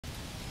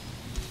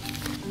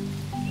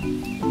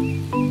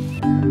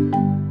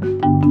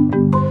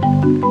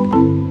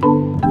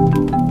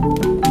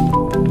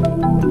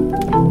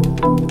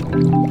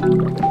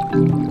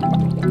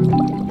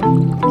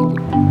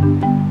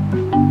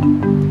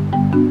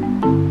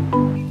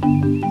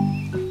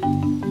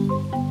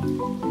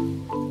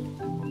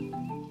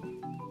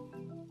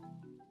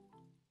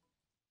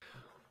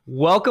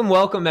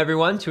Welcome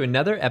everyone to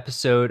another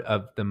episode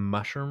of the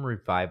Mushroom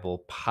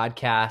Revival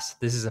podcast.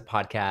 This is a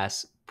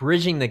podcast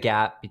bridging the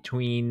gap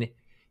between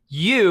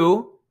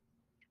you,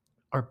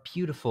 our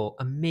beautiful,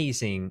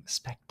 amazing,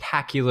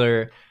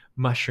 spectacular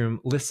mushroom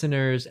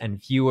listeners and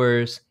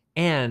viewers,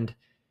 and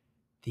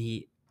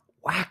the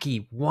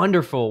wacky,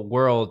 wonderful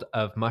world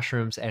of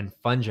mushrooms and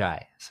fungi.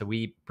 So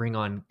we bring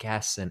on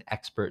guests and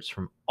experts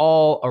from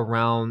all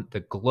around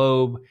the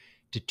globe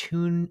to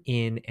tune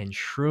in and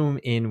shroom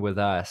in with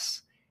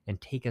us and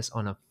take us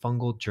on a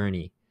fungal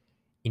journey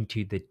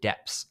into the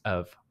depths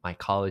of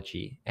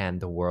mycology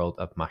and the world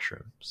of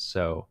mushrooms.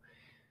 So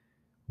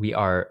we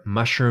are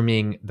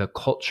mushrooming the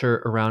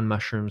culture around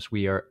mushrooms.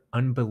 We are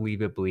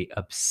unbelievably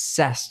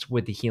obsessed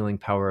with the healing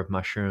power of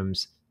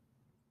mushrooms.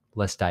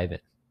 Let's dive in.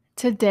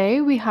 Today,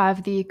 we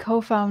have the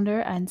co-founder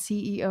and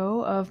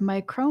CEO of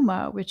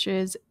Michroma, which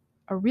is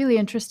a really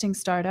interesting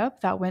startup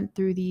that went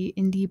through the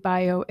Indie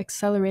Bio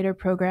Accelerator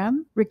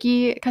program,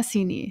 Ricky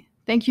Cassini.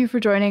 Thank you for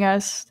joining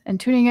us and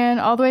tuning in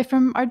all the way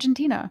from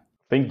Argentina.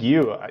 Thank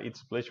you.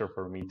 It's a pleasure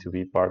for me to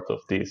be part of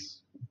this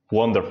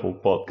wonderful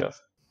podcast.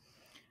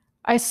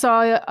 I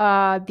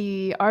saw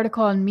the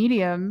article on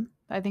Medium.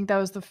 I think that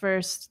was the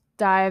first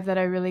dive that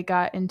I really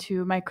got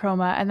into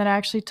Michroma. And then I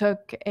actually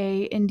took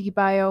a Indie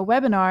Bio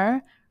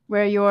webinar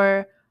where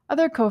your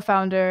other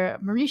co-founder,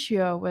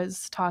 Mauricio,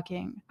 was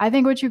talking. I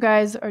think what you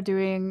guys are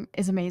doing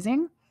is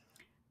amazing.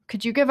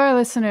 Could you give our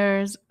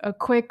listeners a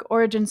quick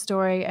origin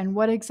story and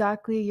what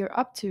exactly you're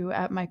up to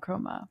at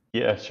Michroma?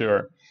 Yeah,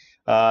 sure.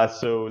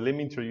 So let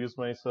me introduce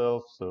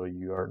myself so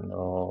you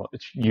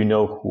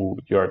know who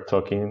you are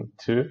talking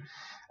to.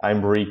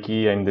 I'm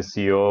Ricky. I'm the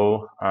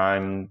CEO.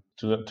 I'm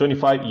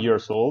 25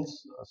 years old,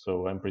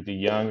 so I'm pretty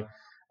young.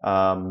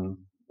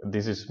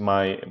 This is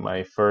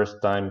my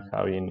first time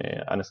having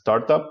a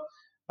startup.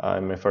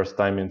 I'm my first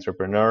time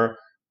entrepreneur.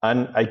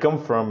 And I come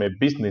from a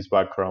business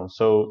background,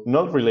 so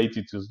not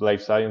related to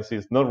life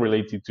sciences, not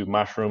related to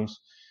mushrooms,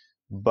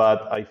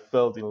 but I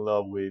fell in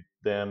love with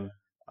them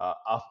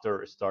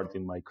after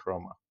starting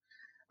Michroma.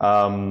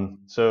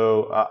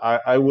 So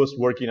I was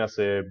working as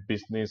a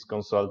business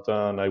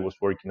consultant. I was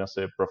working as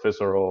a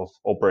professor of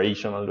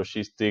operational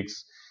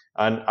logistics,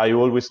 and I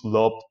always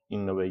loved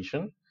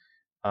innovation.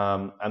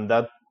 And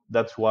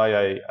that's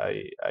why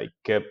I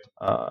kept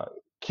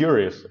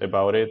curious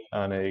about it,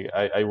 and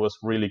I was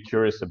really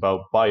curious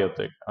about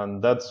biotech.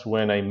 And that's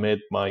when I met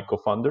my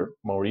co-founder,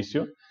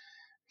 Mauricio.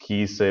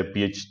 He's a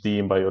PhD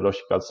in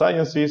biological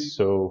sciences,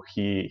 so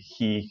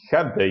he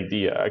had the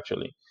idea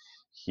actually.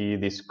 He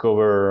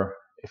discovered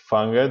a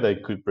fungi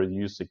that could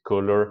produce a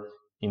color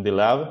in the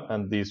lab,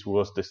 and this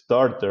was the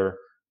starter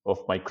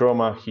of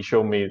Michroma. He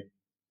showed me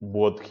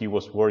what he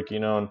was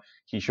working on.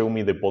 He showed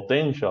me the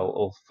potential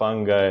of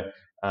fungi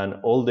and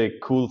all the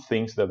cool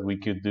things that we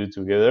could do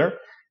together.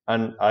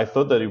 And I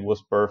thought that it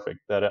was perfect,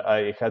 that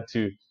I had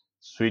to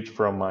switch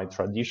from my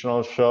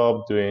traditional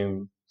shop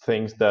doing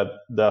things that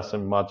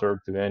doesn't matter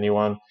to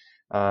anyone,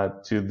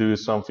 to do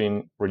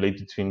something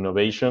related to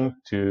innovation,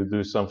 to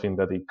do something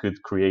that it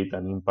could create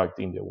an impact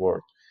in the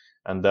world.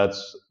 And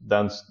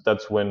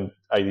that's when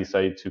I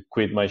decided to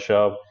quit my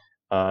job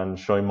and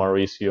join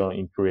Mauricio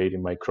in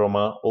creating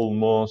Michroma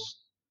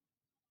almost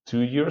 2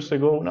 years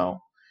ago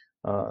now.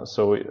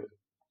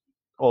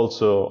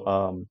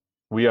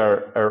 We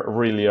are a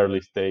really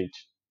early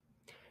stage.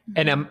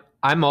 And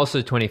I'm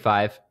also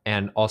 25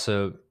 and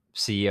also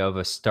CEO of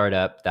a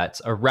startup that's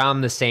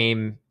around the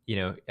same,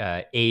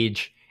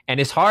 age, and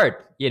it's hard,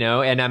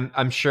 and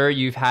I'm sure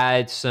you've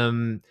had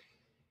some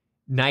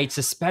nights,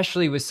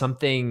 especially with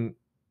something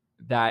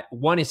that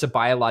one is a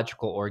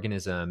biological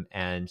organism,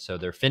 and so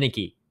they're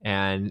finicky.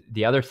 And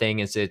the other thing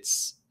is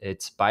it's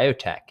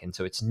biotech, and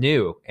so it's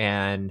new,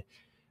 and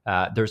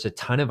there's a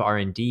ton of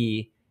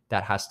R&D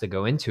that has to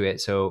go into it.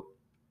 So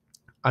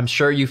I'm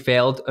sure you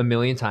failed a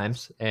million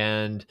times,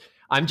 and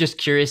I'm just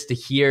curious to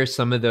hear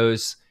some of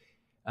those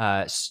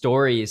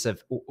stories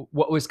of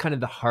what was kind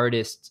of the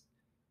hardest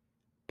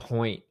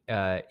point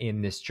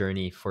in this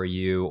journey for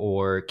you,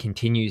 or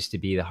continues to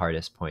be the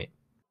hardest point.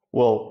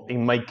 Well,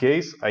 in my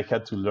case, I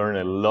had to learn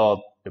a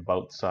lot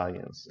about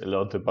science, a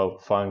lot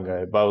about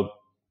fungi, about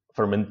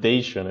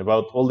fermentation,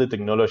 about all the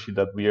technology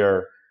that we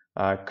are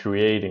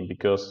creating,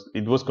 because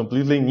it was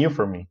completely new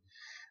for me.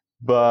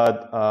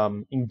 But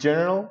in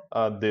general,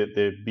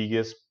 the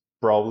biggest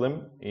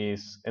problem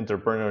is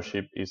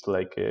entrepreneurship is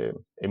like a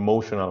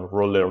emotional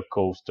roller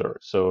coaster.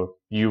 So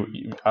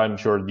I'm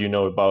sure you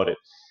know about it.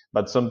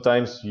 But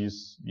sometimes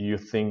you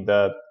think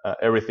that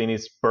everything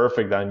is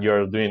perfect and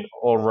you're doing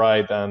all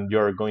right and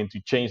you're going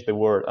to change the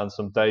world. And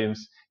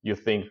sometimes you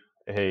think,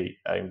 hey,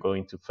 I'm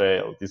going to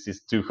fail. This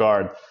is too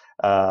hard.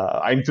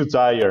 I'm too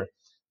tired.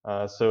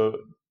 So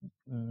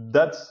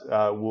that's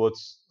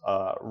what's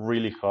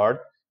really hard.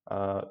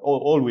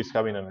 Always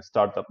having a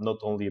startup, not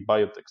only a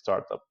biotech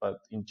startup, but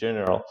in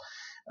general.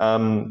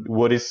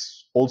 What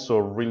is also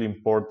really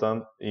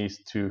important is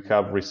to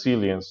have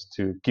resilience,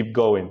 to keep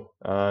going,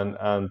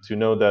 and to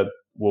know that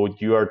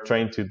what you are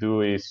trying to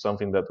do is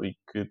something that we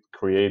could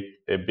create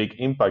a big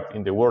impact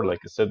in the world, like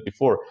I said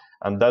before,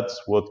 and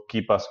that's what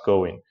keep us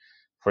going.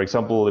 For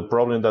example, the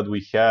problem that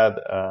we had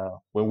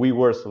when we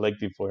were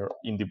selected for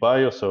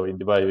IndieBio, so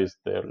IndieBio is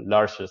the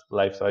largest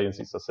life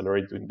sciences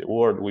accelerator in the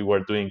world. We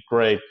were doing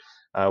great.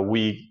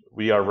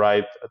 We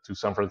arrived to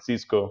San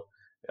Francisco.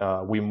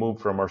 We moved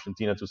from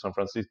Argentina to San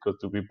Francisco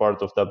to be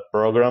part of that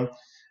program.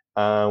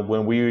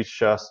 When we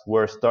just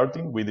were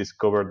starting, we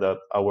discovered that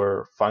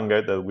our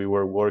fungi that we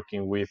were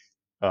working with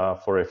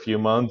for a few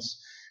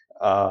months,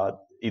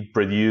 it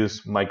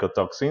produced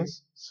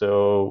mycotoxins.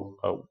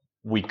 So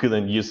we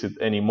couldn't use it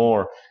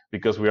anymore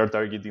because we are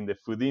targeting the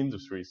food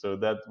industry. So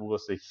that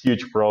was a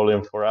huge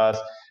problem for us.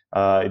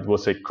 It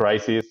was a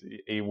crisis.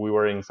 We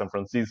were in San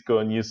Francisco,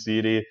 a new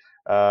city,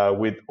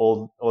 with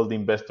all the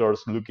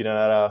investors looking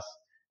at us.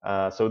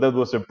 So that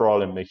was a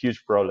problem, a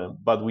huge problem.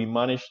 But we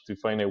managed to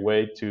find a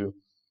way to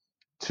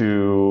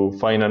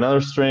find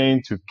another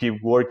strain, to keep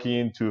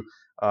working, to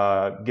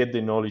get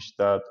the knowledge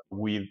that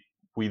we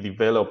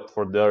developed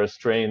for the other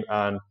strain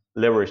and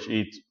leverage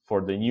it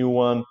for the new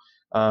one.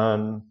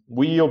 And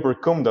we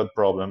overcome that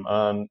problem,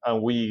 and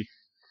we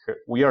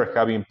are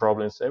having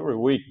problems every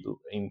week,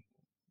 in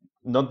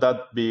not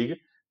that big,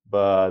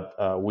 but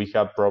we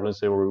have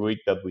problems every week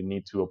that we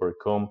need to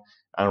overcome,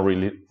 and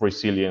really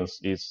resilience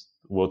is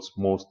what's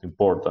most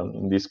important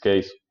in this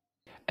case.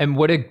 And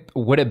what a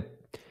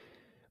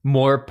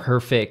more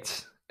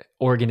perfect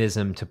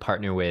organism to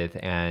partner with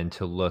and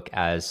to look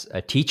as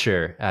a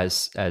teacher,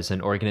 as an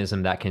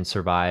organism that can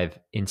survive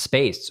in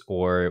space,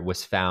 or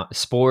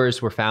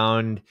spores were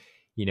found,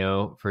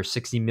 for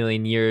 60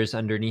 million years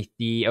underneath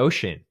the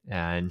ocean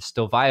and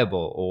still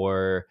viable,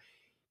 or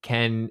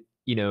can,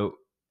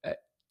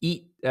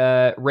 eat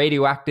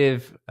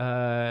radioactive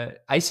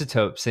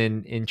isotopes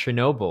in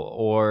Chernobyl,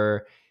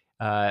 or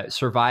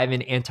survive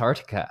in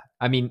Antarctica.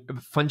 I mean,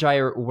 fungi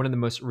are one of the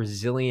most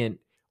resilient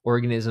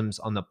organisms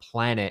on the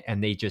planet,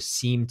 and they just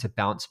seem to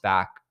bounce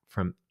back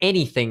from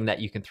anything that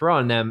you can throw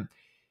on them,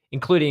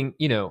 including,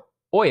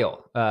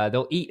 oil.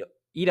 They'll eat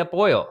up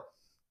oil,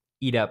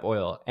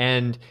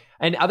 and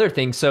other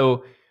things.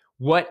 So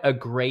what a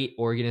great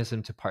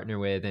organism to partner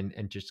with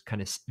and just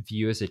kind of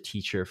view as a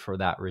teacher for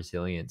that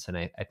resilience. And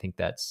I think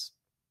that's,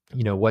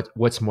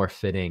 what's more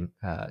fitting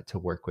to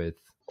work with.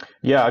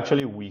 Yeah,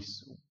 actually,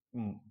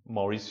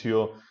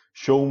 Mauricio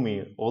showed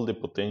me all the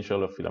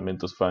potential of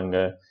filamentous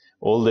fungi,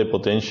 all the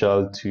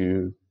potential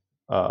to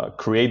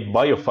create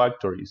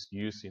biofactories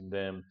using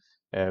them,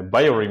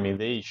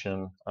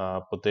 bioremediation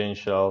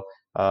potential,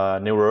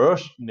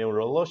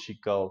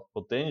 neurological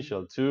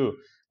potential too.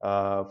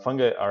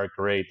 Fungi are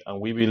great, and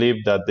we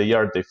believe that they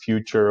are the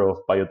future of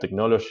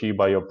biotechnology,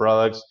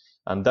 bioproducts,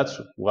 and that's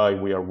why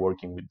we are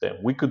working with them.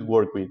 We could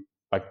work with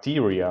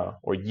bacteria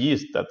or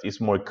yeast, that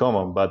is more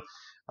common, but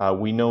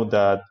we know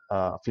that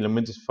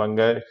filamentous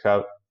fungi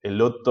have a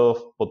lot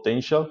of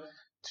potential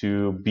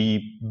to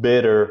be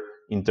better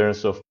in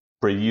terms of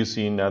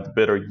producing at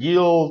better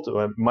yield,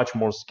 much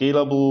more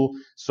scalable,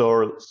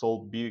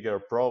 solve bigger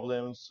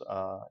problems,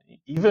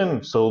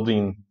 even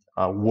solving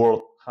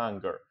world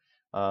hunger.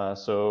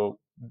 So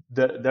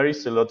there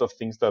is a lot of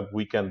things that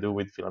we can do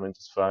with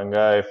filamentous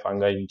fungi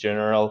in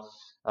general,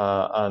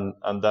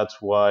 and that's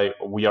why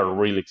we are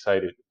really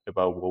excited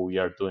about what we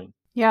are doing.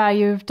 Yeah,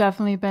 you've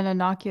definitely been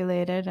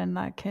inoculated, and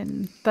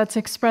that's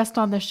expressed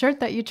on the shirt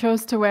that you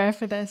chose to wear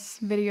for this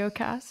video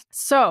cast.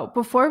 So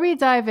before we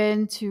dive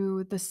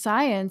into the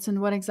science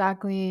and what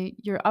exactly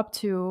you're up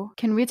to,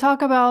 can we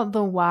talk about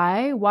the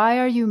why? Why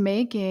are you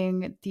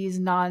making these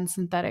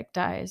non-synthetic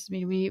dyes? I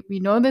mean, we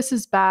know this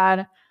is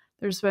bad.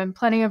 There's been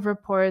plenty of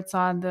reports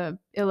on the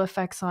ill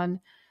effects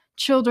on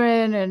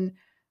children and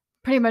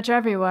pretty much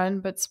everyone,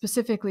 but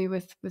specifically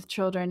with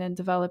children and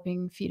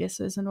developing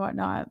fetuses and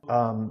whatnot.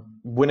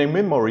 When I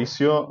met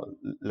Mauricio,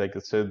 like I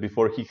said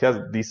before, he has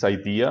this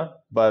idea,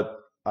 but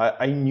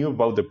I knew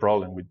about the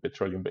problem with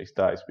petroleum-based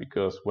dyes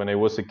because when I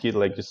was a kid,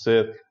 like you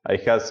said, I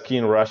had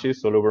skin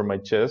rashes all over my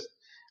chest,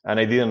 and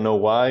I didn't know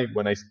why.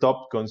 When I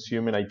stopped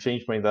consuming, I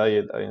changed my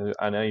diet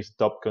and I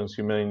stopped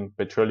consuming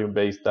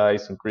petroleum-based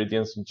dyes,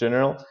 ingredients in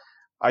general,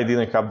 I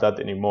didn't have that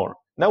anymore.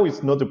 Now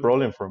it's not a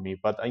problem for me,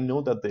 but I know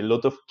that a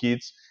lot of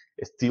kids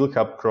still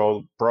have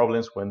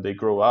problems when they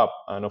grow up.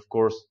 And of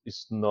course,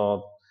 it's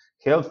not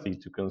healthy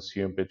to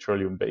consume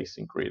petroleum-based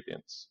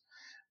ingredients.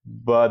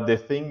 But the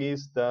thing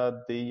is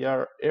that they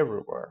are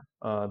everywhere.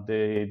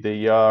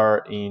 They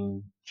are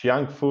in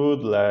junk food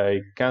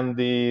like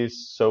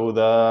candies,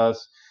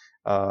 sodas,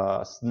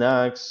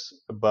 snacks,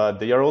 but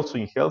they are also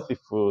in healthy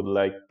food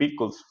like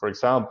pickles, for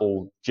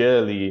example,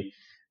 jelly.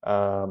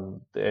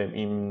 Many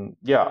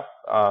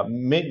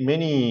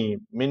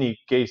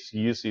case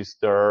uses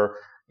there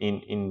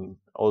in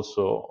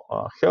also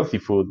healthy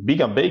food,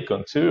 vegan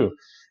bacon too.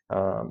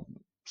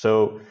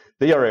 So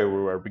they are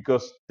everywhere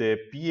because the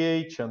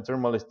pH and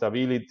thermal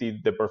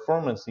stability, the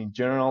performance in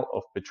general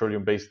of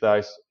petroleum-based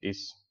dyes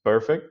is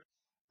perfect.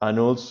 And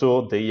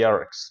also they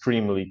are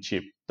extremely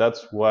cheap.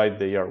 That's why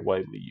they are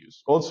widely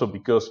used. Also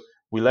because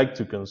we like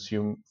to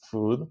consume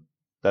food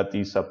that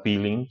is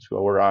appealing to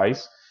our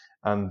eyes.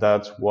 And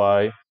that's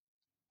why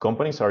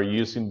companies are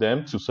using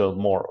them to sell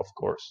more, of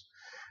course.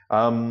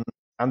 And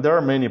there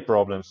are many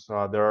problems.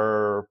 There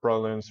are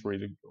problems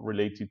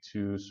related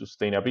to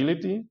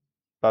sustainability,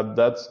 but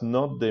that's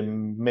not the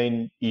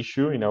main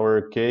issue in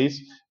our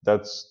case.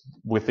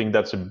 We think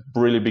that's a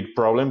really big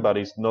problem, but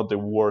it's not the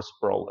worst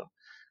problem.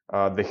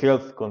 The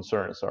health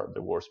concerns are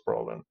the worst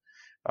problem.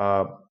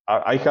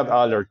 I had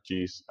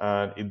allergies,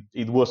 and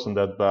it wasn't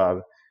that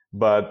bad.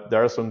 But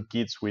there are some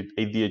kids with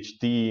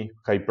ADHD,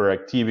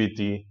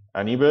 hyperactivity,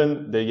 and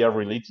even they are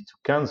related to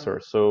cancer.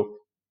 So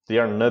they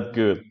are not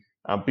good,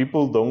 and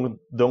people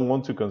don't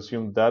want to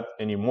consume that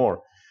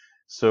anymore.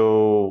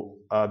 So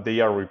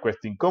they are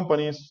requesting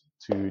companies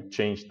to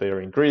change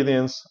their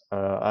ingredients,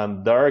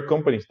 and there are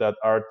companies that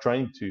are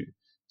trying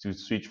to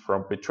switch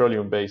from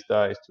petroleum-based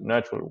dyes to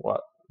natural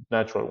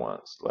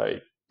ones,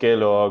 like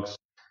Kellogg's,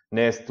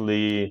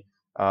 Nestle,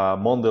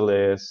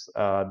 Mondelez.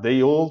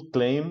 They all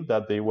claim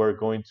that they were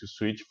going to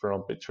switch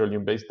from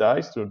petroleum-based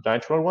dyes to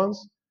natural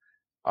ones.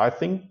 I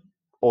think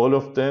all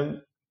of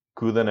them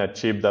couldn't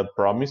achieve that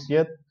promise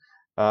yet,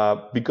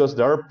 because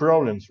there are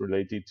problems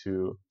related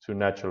to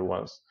natural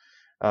ones.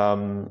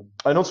 And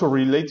also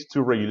related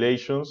to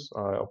regulations.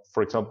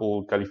 For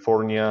example,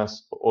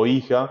 California's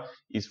OIHA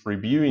is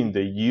reviewing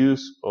the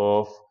use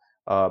of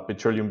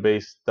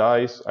petroleum-based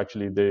dyes.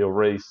 Actually, they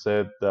already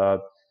said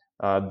that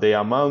the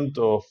amount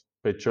of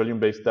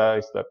petroleum-based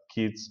dyes that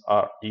kids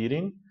are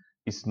eating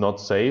is not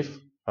safe,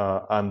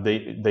 and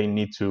they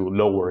need to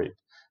lower it.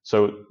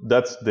 So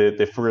that's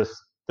the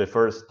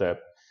first step.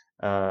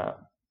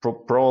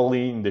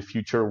 Probably in the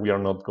future we are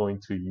not going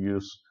to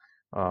use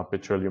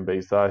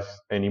petroleum-based dyes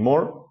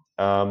anymore.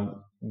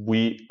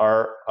 We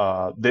are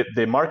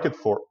the market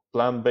for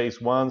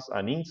plant-based ones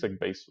and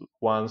insect-based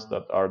ones,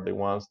 that are the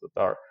ones that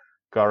are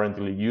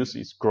currently used,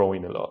 is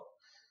growing a lot.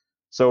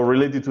 So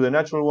related to the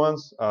natural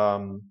ones,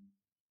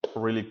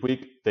 really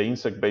quick, the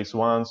insect-based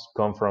ones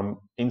come from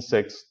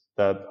insects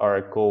that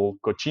are called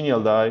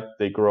cochineal.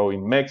 They grow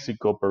in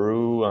Mexico,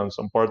 Peru, and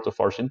some parts of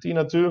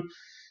Argentina too.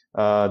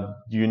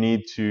 You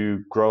need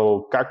to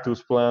grow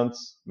cactus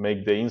plants,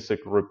 make the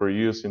insect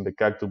reproduce in the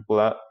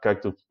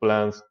cactus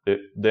plants,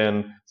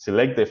 then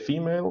select the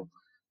female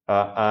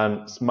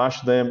and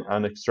smash them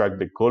and extract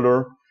the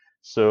color.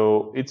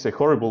 So it's a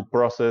horrible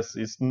process.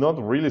 It's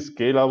not really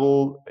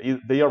scalable.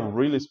 They are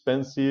really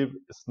expensive.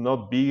 It's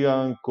not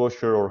vegan,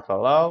 kosher, or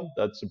halal.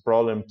 That's a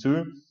problem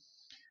too.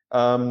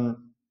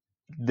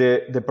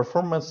 The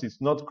performance is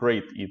not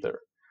great either.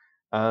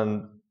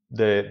 And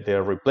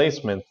the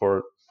replacement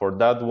for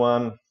that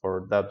one,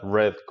 for that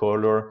red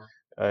color,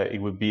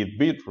 it would be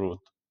beetroot,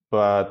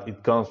 but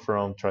it comes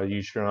from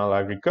traditional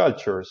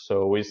agriculture,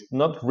 so it's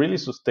not really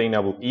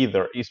sustainable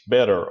either. It's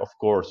better, of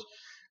course,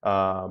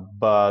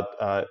 but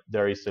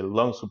there is a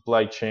long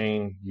supply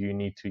chain. You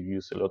need to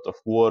use a lot of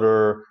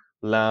water,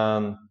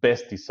 land,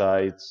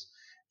 pesticides,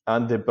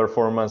 and the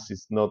performance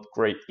is not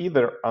great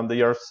either, and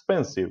they are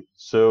expensive.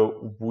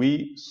 So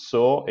we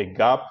saw a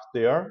gap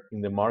there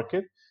in the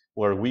market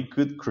where we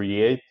could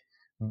create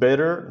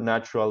better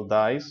natural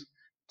dyes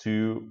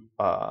to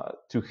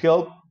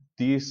help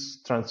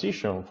this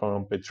transition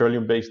from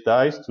petroleum-based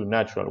dyes to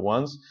natural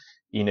ones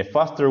in a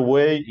faster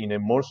way, in a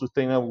more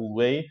sustainable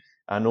way,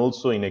 and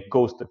also in a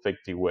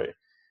cost-effective way.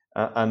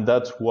 And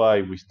that's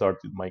why we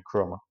started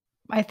Michroma.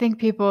 I think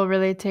people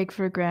really take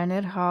for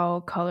granted how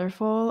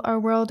colorful our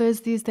world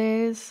is these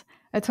days.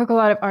 I took a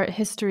lot of art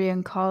history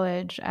in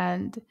college,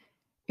 and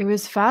it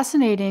was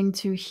fascinating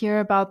to hear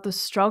about the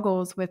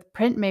struggles with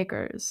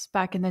printmakers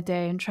back in the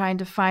day and trying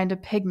to find a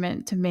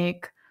pigment to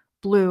make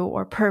blue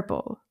or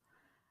purple.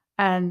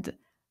 And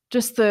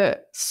just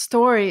the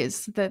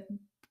stories that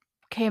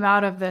came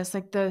out of this,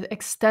 like the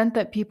extent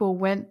that people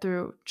went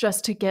through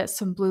just to get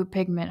some blue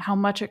pigment, how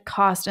much it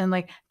cost, and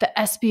like the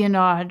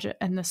espionage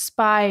and the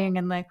spying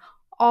and like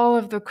all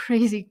of the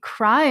crazy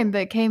crime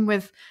that came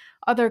with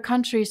other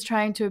countries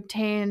trying to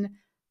obtain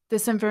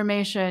this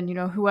information,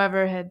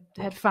 whoever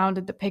had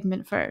founded the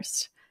pigment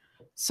first.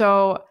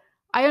 So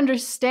I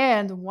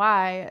understand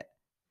why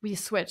we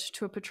switched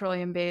to a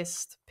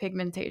petroleum-based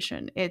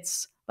pigmentation.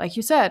 It's, like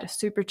you said,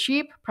 super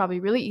cheap, probably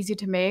really easy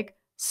to make,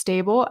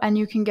 stable, and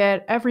you can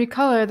get every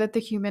color that the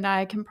human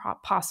eye can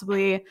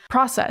possibly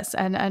process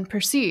and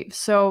perceive.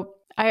 So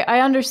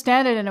I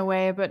understand it in a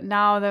way, but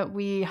now that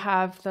we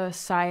have the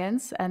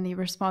science and the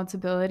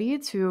responsibility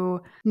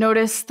to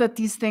notice that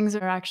these things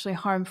are actually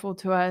harmful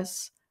to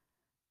us,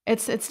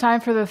 it's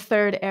time for the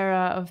third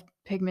era of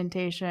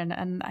pigmentation,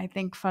 and I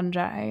think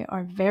fungi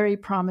are very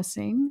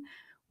promising.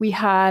 We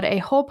had a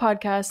whole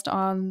podcast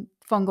on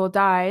fungal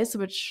dyes,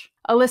 which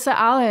Alyssa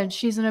Allen,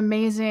 she's an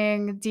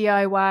amazing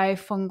DIY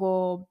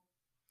fungal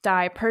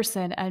dye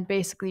person, and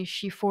basically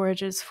she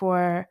forages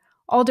for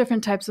all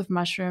different types of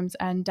mushrooms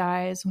and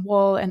dyes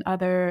wool and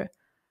other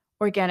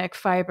organic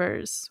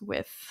fibers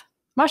with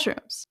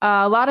mushrooms.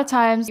 A lot of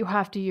times you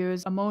have to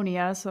use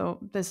ammonia, so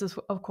this is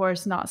of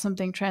course not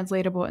something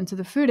translatable into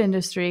the food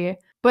industry,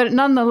 but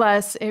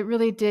nonetheless it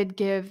really did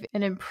give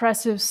an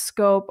impressive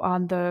scope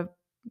on the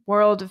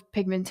world of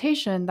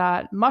pigmentation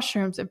that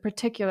mushrooms in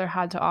particular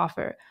had to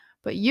offer.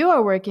 But you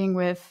are working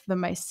with the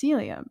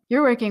mycelium.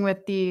 You're working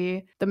with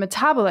the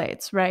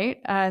metabolites, right?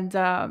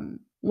 And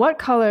what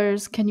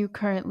colors can you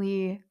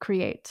currently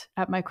create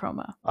at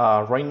Michroma?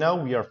 Right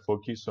now, we are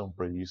focused on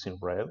producing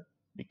red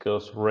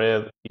because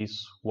red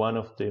is one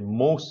of the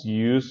most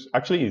used,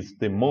 actually, it's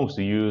the most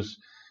used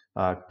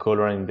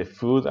color in the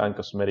food and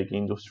cosmetic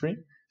industry.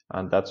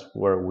 And that's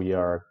where we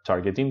are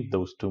targeting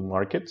those two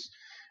markets.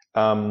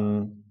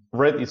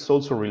 Red is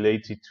also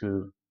related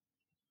to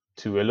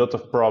a lot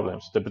of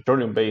problems. The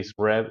petroleum-based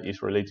red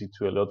is related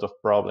to a lot of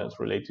problems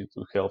related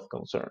to health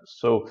concerns.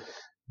 So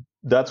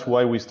that's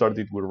why we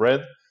started with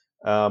red,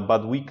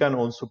 but we can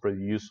also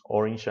produce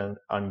orange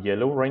and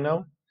yellow right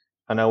now.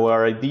 And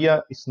our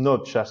idea is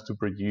not just to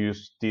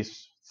produce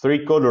these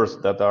three colors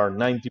that are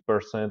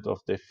 90% of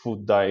the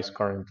food dyes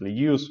currently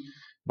used,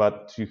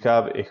 but to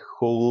have a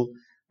whole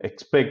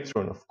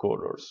spectrum of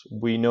colors.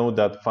 We know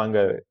that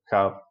fungi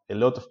have a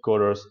lot of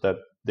colors, that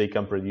they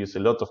can produce a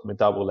lot of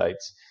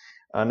metabolites.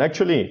 And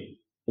actually,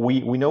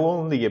 we know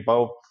only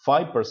about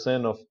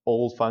 5% of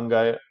all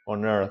fungi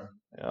on Earth.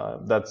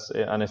 That's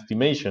an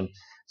estimation.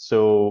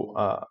 So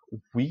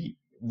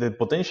the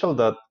potential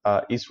that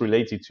is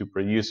related to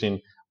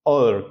producing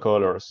other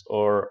colors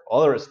or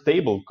other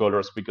stable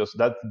colors, because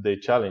that's the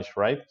challenge,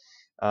 right?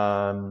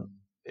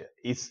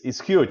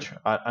 It's huge.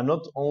 And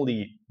not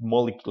only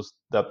molecules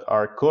that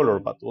are color,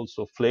 but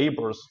also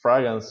flavors,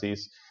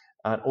 fragrances,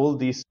 and all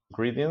these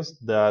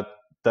ingredients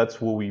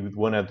that's what we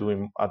want to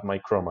do at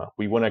Michroma.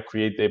 We want to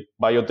create a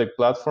biotech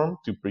platform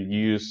to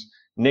produce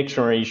next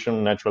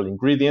generation natural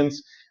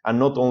ingredients, and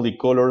not only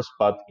colors,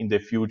 but in the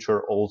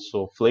future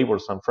also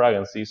flavors and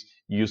fragrances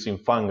using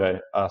fungi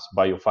as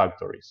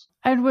biofactories.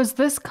 And was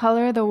this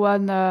color the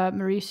one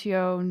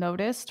Mauricio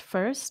noticed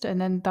first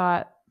and then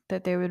thought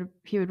that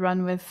he would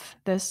run with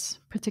this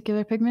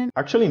particular pigment?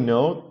 Actually,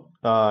 no.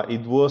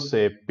 It was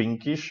a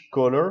pinkish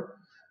color.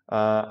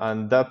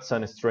 And that's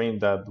a strain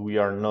that we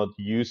are not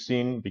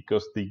using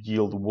because the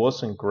yield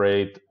wasn't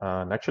great.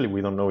 And actually,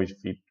 we don't know if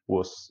it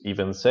was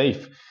even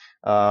safe.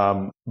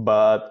 But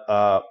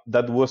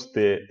that was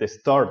the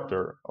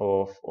starter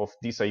of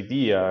this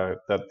idea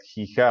that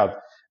he had.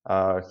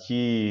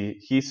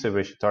 He's a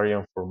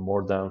vegetarian for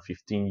more than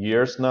 15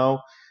 years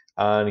now,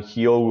 and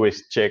he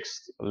always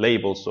checks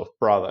labels of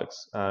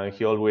products.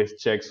 He always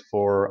checks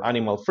for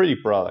animal-free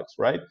products,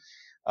 right?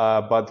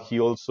 But he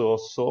also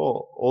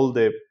saw all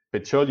the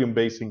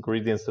petroleum-based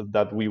ingredients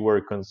that we were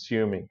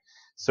consuming.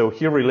 So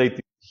he related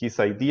his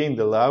idea in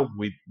the lab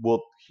with what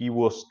he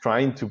was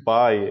trying to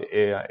buy,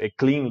 a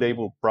clean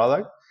label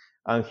product.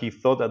 And he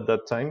thought at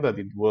that time that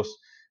it was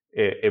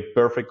a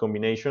perfect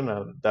combination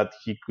and that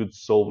he could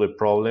solve the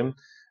problem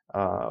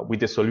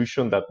with a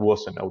solution that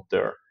wasn't out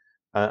there.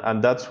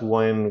 And that's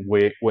when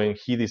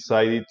he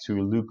decided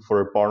to look for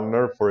a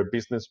partner, for a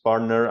business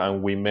partner,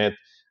 and we met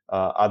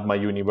at my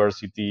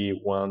university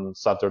one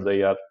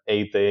Saturday at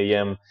 8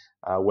 a.m.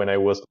 When I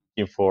was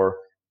looking for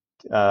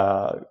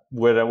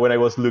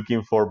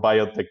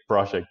biotech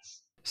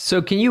projects.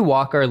 So can you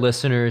walk our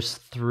listeners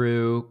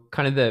through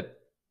kind of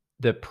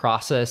the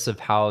process of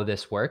how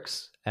this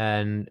works,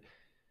 and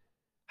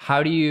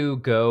how do you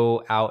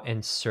go out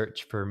and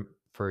search for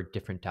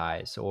different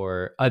dyes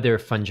or other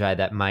fungi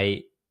that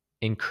might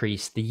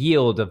increase the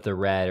yield of the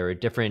red, or a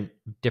different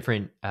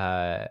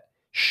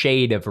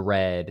shade of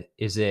red?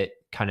 Is it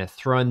kind of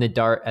throwing the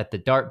dart at the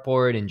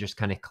dartboard and just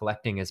kind of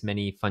collecting as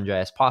many fungi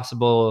as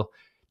possible,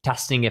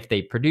 testing if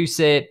they produce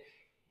it?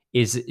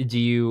 Is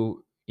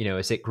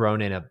it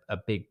grown in a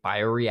big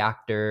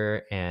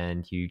bioreactor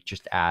and you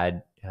just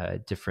add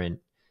different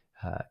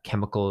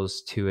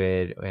chemicals to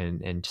it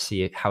and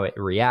see how it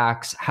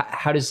reacts?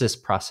 How does this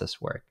process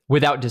work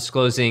without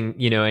disclosing,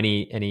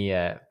 any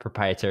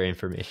proprietary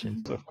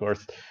information? Of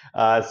course.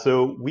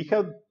 So we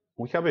have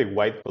a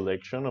wide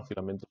collection of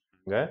filamentous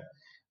fungi.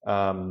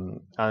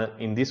 And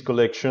in this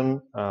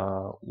collection,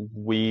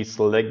 we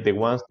select the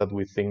ones that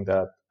we think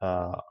that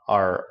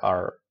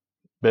are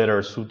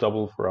better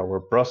suitable for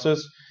our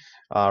process.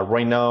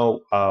 Right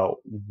now,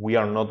 we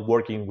are not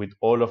working with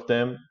all of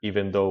them,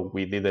 even though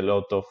we did a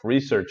lot of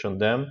research on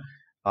them.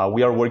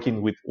 We are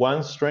working with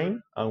one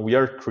strain, and we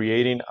are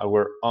creating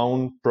our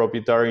own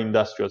proprietary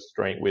industrial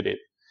strain with it.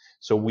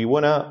 So what we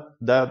want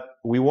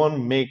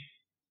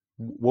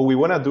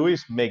to do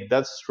is make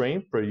that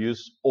strain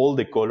produce all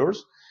the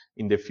colors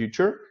in the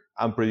future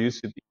and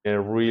produce it in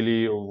a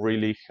really,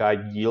 really high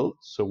yield,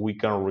 so we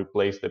can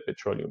replace the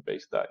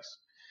petroleum-based dyes.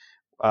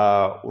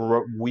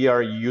 We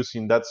are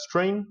using that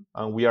strain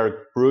and we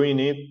are brewing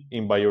it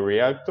in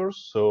bioreactors.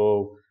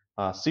 So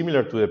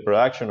similar to the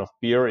production of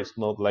beer, it's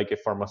not like a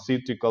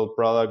pharmaceutical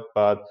product,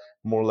 but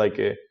more like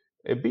a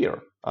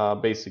beer,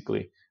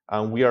 basically.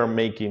 And we are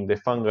making the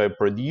fungi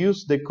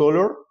produce the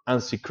color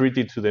and secrete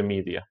it to the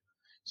media.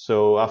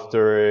 So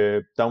after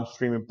a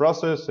downstreaming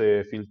process,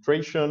 a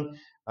filtration,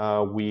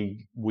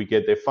 we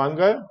get a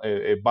fungi,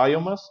 a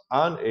biomass,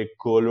 and a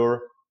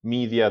color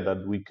media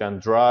that we can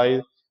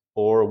dry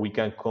or we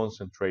can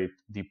concentrate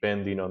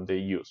depending on the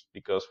use.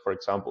 Because, for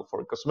example,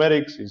 for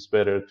cosmetics, it's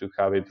better to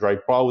have a dry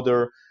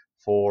powder.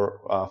 For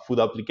food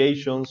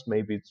applications,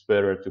 maybe it's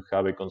better to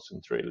have a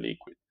concentrated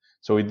liquid.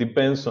 So it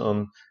depends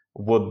on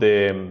what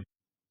the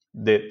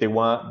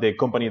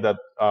company that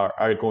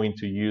are going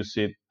to use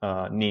it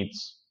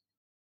needs.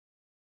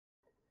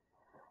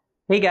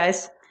 Hey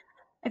guys.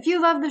 If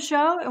you love the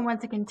show and want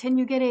to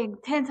continue getting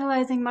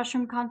tantalizing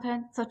mushroom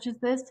content such as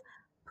this,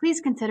 please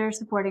consider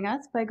supporting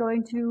us by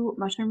going to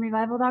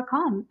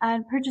mushroomrevival.com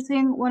and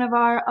purchasing one of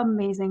our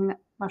amazing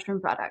mushroom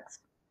products.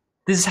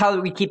 This is how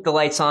we keep the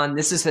lights on.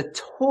 This is a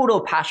total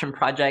passion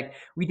project.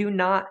 We do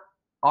not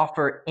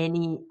offer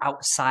any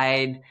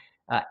outside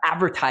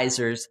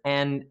advertisers,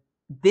 and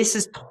this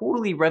has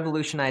totally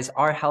revolutionized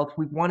our health.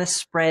 We want to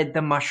spread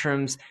the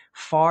mushrooms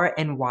far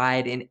and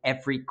wide in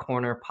every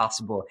corner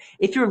possible.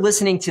 If you're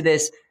listening to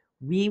this,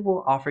 we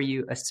will offer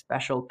you a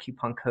special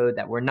coupon code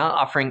that we're not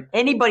offering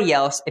anybody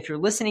else. If you're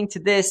listening to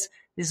this,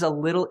 this is a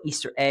little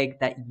Easter egg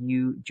that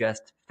you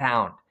just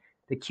found.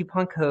 The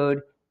coupon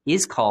code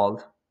is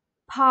called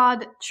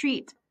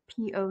PODTREAT,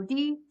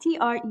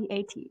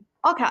 PODTREAT,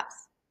 all caps,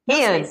 no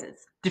and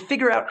spaces. To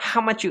figure out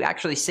how much you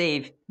actually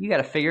save, you got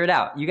to figure it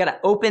out. You got to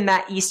open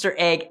that Easter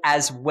egg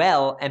as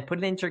well and put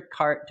it into your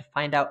cart to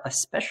find out a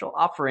special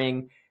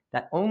offering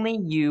that only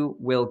you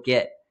will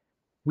get.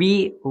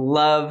 We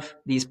love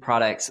these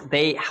products.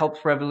 They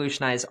help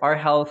revolutionize our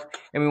health,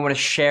 and we want to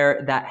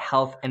share that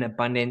health and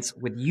abundance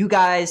with you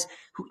guys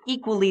who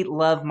equally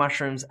love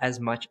mushrooms as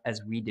much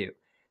as we do.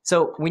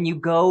 So when you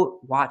go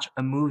watch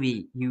a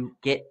movie, you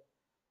get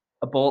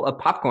a bowl of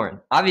popcorn,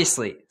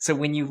 obviously. So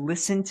when you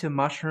listen to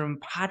mushroom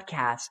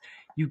podcasts,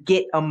 you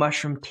get a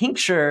mushroom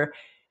tincture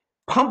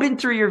pumping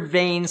through your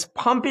veins,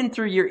 pumping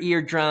through your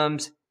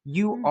eardrums.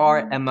 You are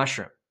a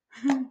mushroom.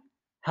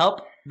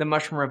 Help the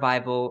Mushroom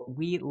Revival.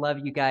 We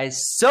love you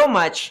guys so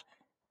much.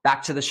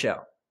 Back to the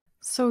show.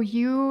 So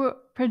you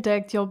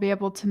predict you'll be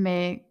able to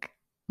make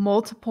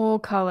multiple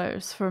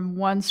colors from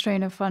one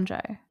strain of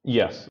fungi.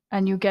 Yes.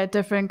 And you get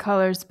different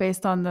colors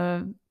based on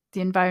the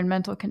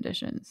environmental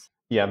conditions.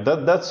 Yeah,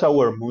 that's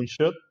our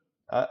moonshot.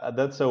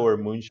 That's our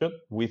moonshot.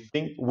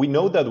 We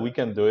know that we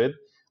can do it.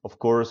 Of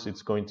course,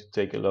 it's going to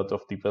take a lot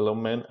of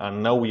development,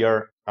 and now we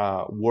are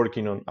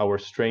working on our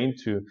strain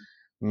to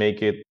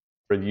make it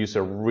produce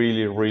a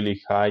really, really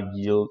high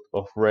yield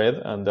of red,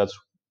 and that's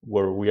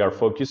where we are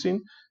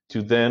focusing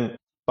to then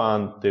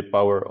expand the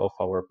power of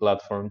our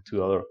platform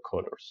to other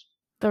colors.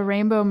 The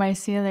rainbow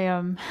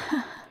mycelium.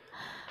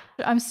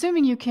 I'm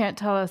assuming you can't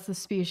tell us the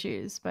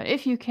species, but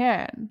if you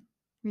can,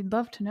 we'd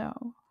love to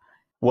know.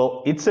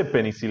 Well, it's a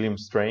penicillium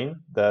strain.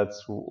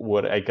 That's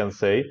what I can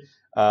say.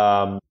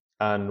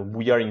 And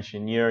we are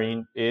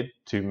engineering it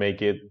to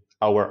make it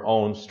our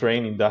own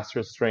strain,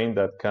 industrial strain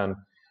that can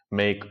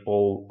make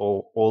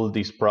all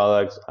these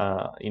products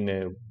in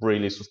a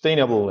really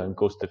sustainable and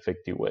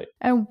cost-effective way.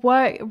 And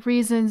what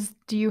reasons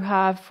do you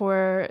have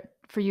for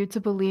you to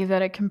believe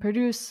that it can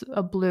produce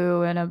a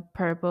blue and a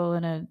purple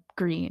and a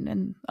green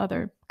and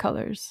other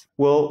colors?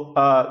 Well,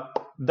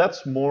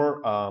 that's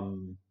more...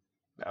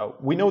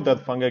 we know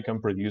that fungi can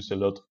produce a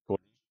lot of colors.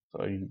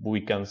 So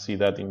we can see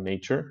that in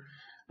nature.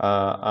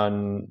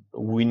 And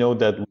we know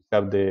that we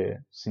have the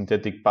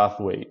synthetic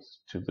pathways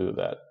to do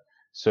that.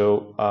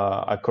 So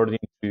according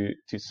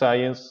to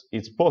science,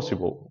 it's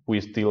possible.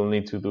 We still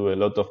need to do a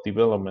lot of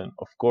development,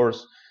 of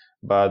course,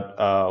 but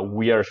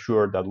we are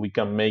sure that we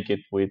can make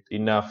it with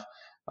enough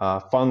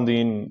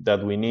funding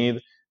that we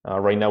need.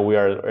 Right now, we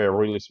are a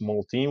really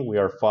small team. We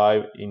are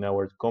 5 in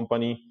our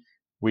company.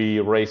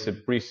 We raised a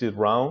pre-seed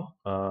round,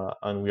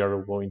 and we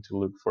are going to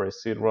look for a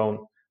seed round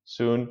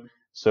soon.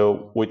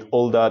 So with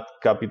all that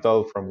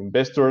capital from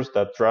investors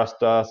that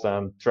trust us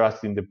and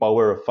trust in the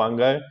power of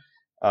fungi,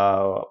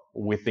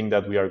 we think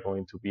that we are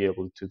going to be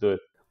able to do it.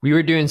 We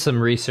were doing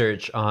some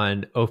research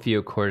on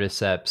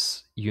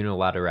Ophiocordyceps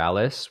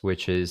unilateralis,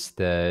 which is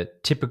the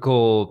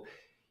typical,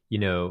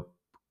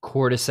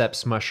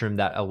 cordyceps mushroom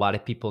that a lot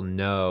of people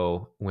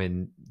know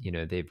when,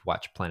 they've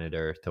watched Planet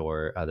Earth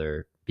or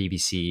other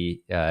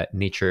BBC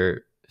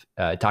nature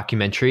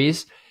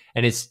documentaries.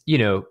 And it's,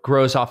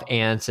 grows off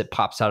ants. It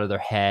pops out of their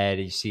head.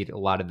 You see a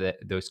lot of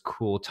those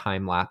cool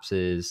time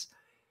lapses.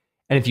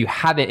 And if you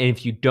haven't, and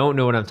if you don't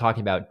know what I'm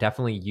talking about,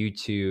 definitely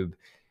YouTube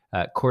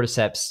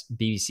Cordyceps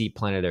BBC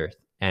Planet Earth,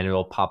 and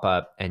it'll pop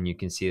up and you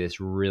can see this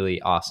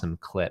really awesome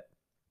clip.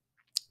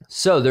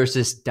 So there's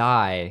this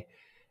dye.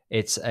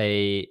 It's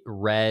a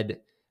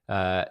red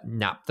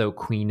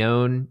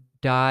naphthoquinone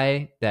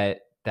dye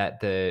that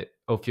the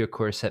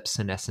Ophiocordyceps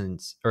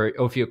senescens or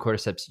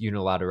Ophiocordyceps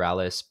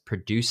unilateralis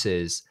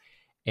produces,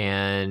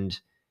 and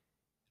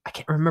I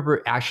can't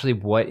remember actually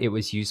what it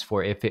was used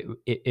for. If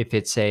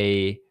it's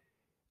a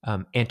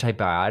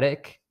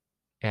antibiotic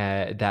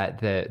that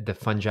the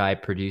fungi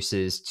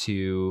produces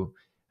to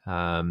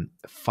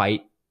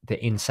fight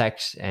the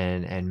insects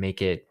and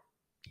make it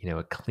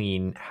a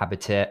clean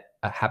habitat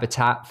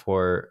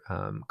for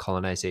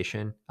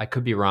colonization. I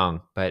could be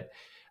wrong, but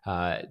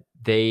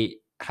they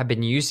have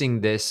been using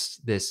this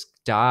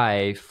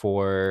dye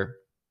for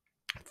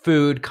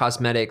food,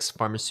 cosmetics,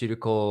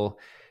 pharmaceutical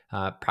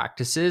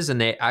practices. And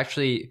they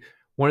actually,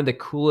 one of the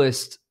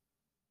coolest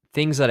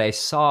things that I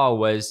saw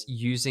was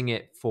using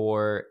it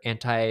for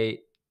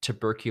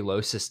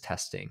anti-tuberculosis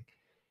testing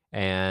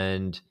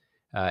and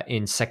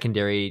in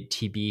secondary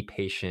TB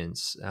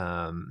patients,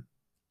 and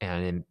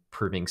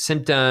improving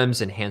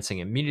symptoms, enhancing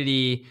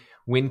immunity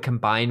when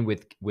combined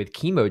with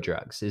chemo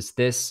drugs. Is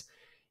this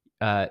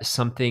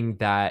something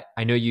that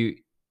I know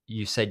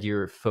you said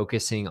you're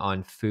focusing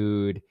on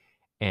food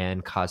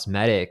and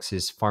cosmetics?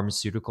 Is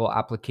pharmaceutical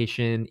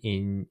application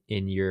in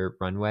your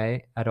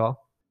runway at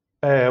all?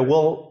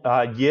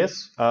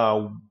 Yes.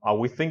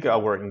 We think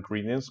our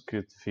ingredients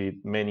could fit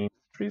many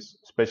industries,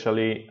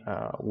 especially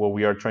what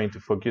we are trying to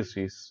focus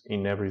is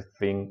in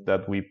everything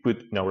that we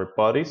put in our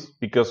bodies.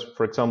 Because,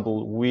 for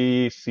example,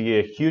 we see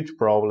a huge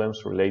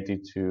problems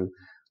related to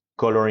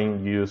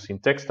coloring used in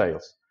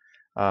textiles.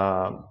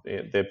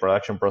 The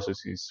production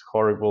process is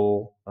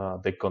horrible.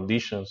 The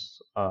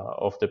conditions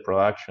of the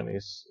production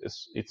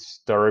it's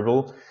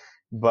terrible,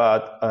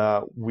 but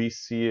we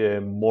see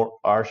a more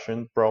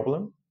urgent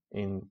problem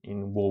in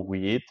what we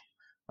eat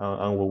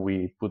and what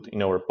we put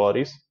in our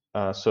bodies.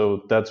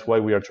 So that's why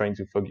we are trying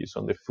to focus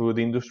on the food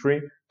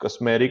industry,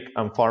 cosmetic,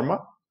 and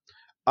pharma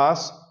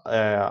as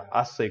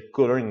a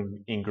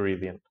coloring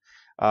ingredient.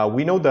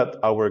 We know that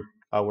our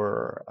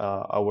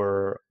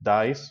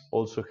dyes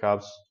also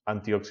have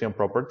antioxidant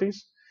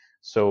properties,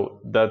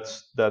 so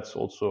that's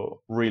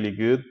also really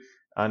good.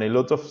 And a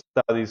lot of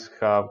studies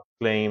have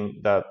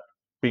claimed that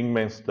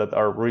pigments that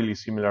are really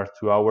similar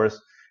to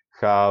ours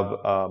have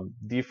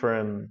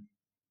different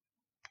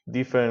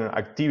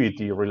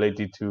activity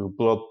related to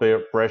blood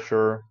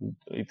pressure.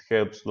 It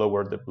helps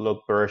lower the blood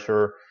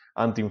pressure,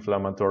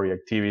 anti-inflammatory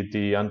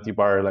activity,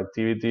 antiviral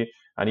activity,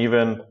 and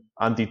even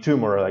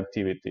anti-tumoral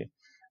activity.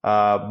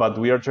 But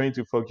we are trying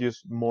to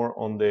focus more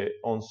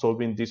on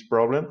solving this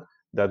problem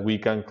that we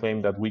can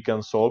claim that we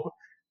can solve,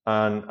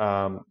 and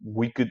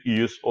we could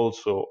use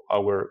also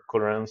our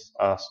colorants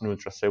as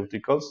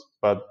nutraceuticals.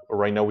 But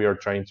right now we are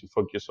trying to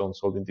focus on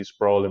solving this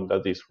problem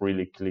that is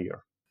really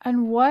clear.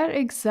 And what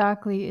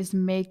exactly is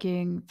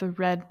making the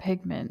red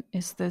pigment?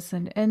 Is this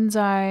an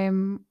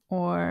enzyme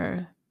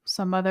or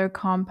some other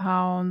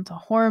compound, a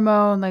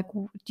hormone? Like,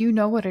 do you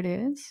know what it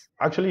is?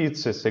 Actually,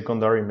 it's a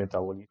secondary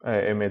metabolite.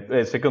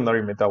 A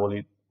secondary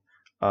metabolite.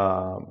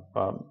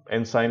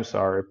 Enzymes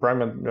are a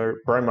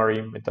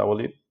primary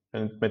metabolite,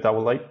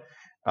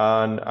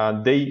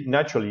 and they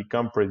naturally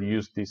can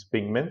produce these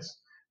pigments.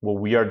 What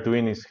we are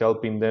doing is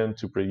helping them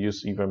to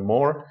produce even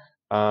more,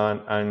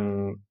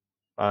 and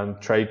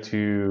try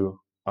to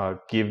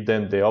give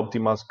them the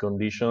optimal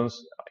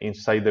conditions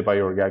inside the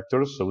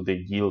bioreactors so the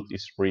yield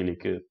is really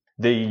good.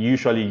 They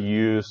usually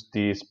use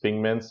these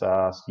pigments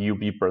as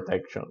UV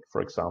protection,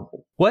 for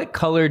example. What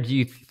color do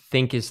you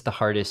think is the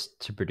hardest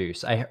to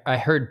produce? I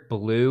heard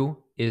blue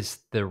is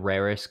the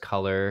rarest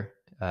color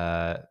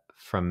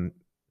from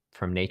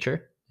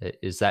nature.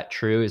 Is that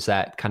true? Is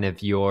that kind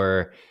of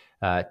your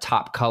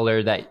top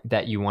color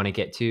that you want to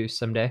get to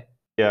someday?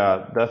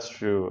 Yeah, that's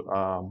true.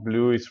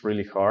 Blue is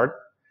really hard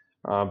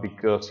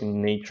because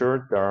in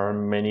nature there are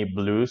many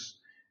blues,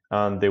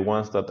 and the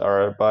ones that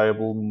are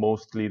viable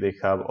mostly they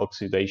have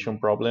oxidation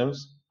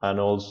problems and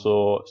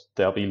also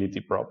stability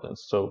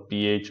problems, so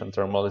pH and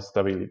thermal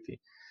stability.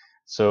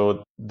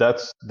 So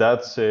that's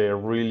a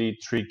really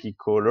tricky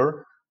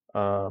color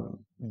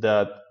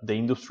that the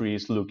industry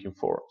is looking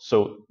for.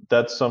 So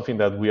that's something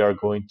that we are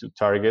going to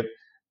target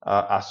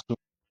as soon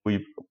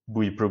as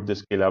we prove the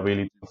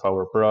scalability of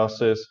our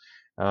process.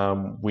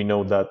 We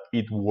know that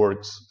it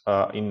works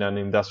in an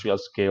industrial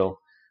scale.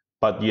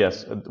 But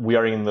yes, we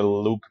are in the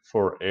look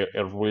for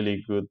a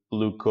really good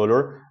blue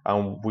color,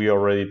 and we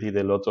already did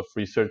a lot of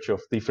research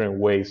of different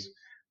ways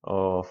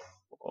of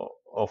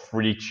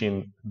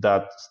reaching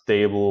that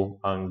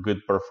stable and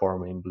good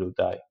performing blue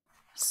dye.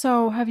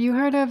 So, have you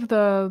heard of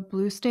the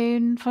blue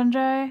stain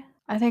fungi?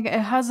 I think it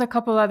has a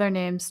couple other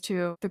names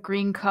too. The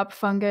green cup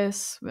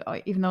fungus,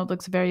 even though it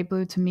looks very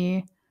blue to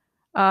me.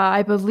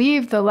 I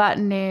believe the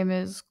Latin name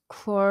is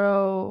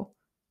Chlorocybora.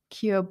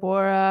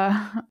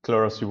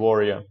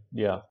 Chlorocybora,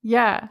 yeah.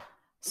 Yeah.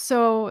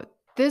 So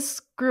this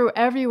grew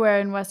everywhere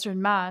in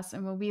Western Mass,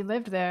 and when we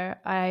lived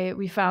there,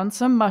 we found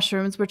some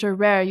mushrooms, which are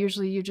rare.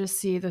 Usually, you just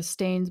see the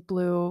stained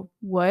blue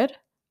wood,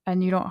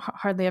 and you don't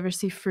hardly ever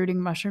see fruiting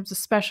mushrooms,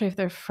 especially if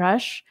they're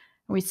fresh.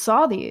 And we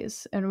saw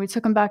these, and we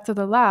took them back to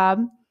the lab.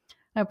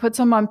 I put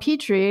some on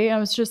Petri, and I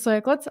was just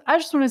like, I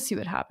just want to see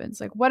what happens.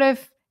 Like, what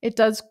if it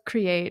does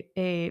create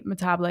a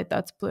metabolite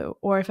that's blue,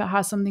 or if it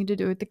has something to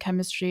do with the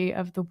chemistry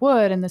of the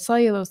wood and the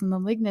cellulose and the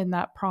lignin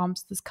that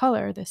prompts this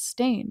color, this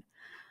stain.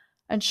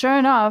 And sure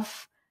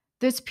enough,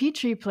 this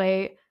Petri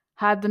plate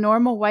had the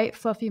normal white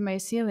fluffy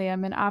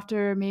mycelium, and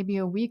after maybe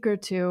a week or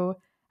two,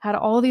 had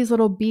all these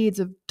little beads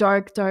of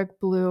dark, dark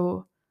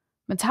blue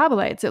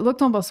metabolites. It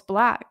looked almost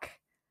black.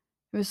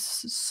 It was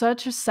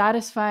such a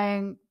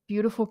satisfying,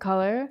 beautiful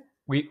color.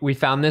 We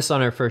found this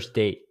on our first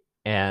date,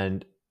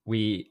 and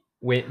we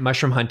went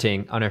mushroom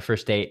hunting on our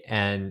first date,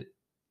 and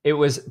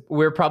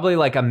we're probably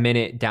like a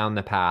minute down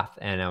the path,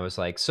 and I was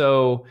like,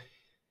 so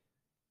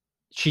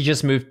she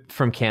just moved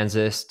from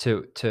Kansas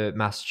to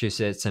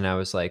Massachusetts, and I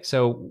was like,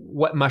 so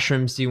what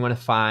mushrooms do you want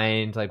to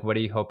find? Like, what are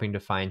you hoping to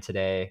find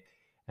today?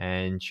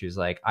 And she was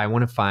like, I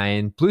want to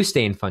find blue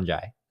stain fungi.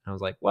 And I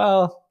was like,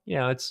 well,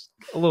 it's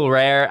a little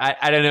rare.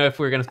 I don't know if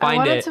we're going to find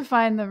it. I wanted to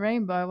find the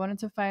rainbow. I wanted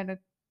to find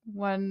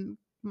one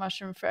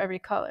mushroom for every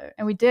color,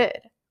 and we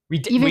did. We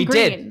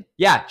did.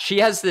 Yeah, she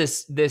has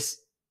this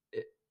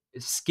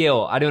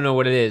skill. I don't know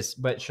what it is,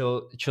 but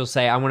she'll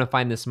say, I want to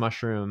find this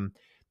mushroom.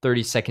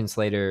 30 seconds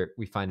later,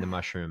 we find the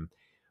mushroom.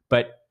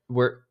 But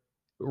we're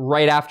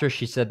right after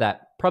she said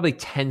that, probably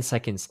 10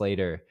 seconds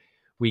later,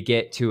 we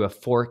get to a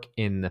fork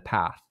in the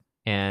path.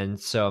 And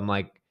so I'm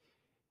like,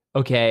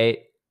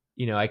 okay,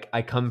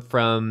 I come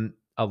from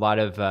a lot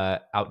of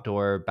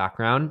outdoor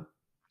background.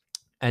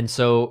 And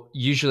so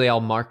usually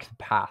I'll mark the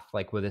path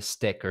like with a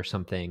stick or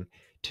something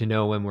to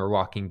know when we're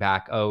walking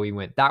back, oh, we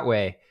went that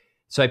way.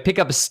 So I pick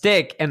up a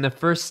stick, and the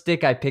first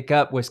stick I pick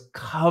up was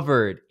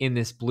covered in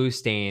this blue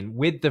stain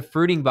with the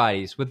fruiting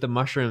bodies, with the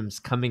mushrooms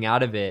coming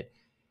out of it.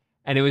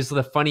 And it was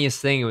the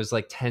funniest thing. It was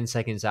like 10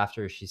 seconds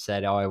after she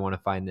said, oh, I want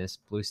to find this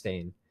blue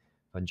stain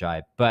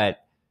fungi. But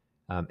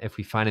if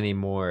we find any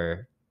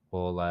more,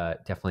 we'll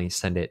definitely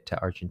send it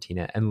to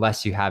Argentina,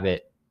 unless you have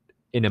it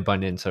in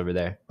abundance over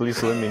there.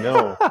 Please let me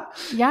know.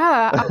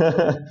 Yeah.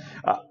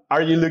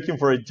 Are you looking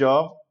for a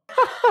job?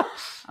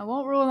 I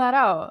won't rule that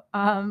out.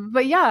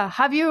 But yeah,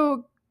 have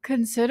you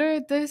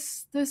considered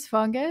this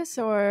fungus,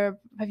 or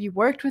have you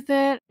worked with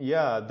it?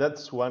 Yeah,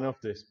 that's one of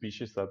the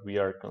species that we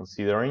are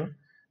considering.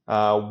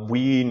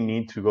 We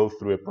need to go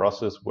through a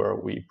process where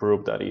we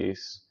prove that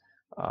is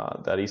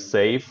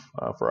safe.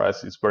 For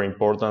us, it's very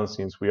important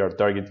since we are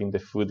targeting the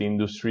food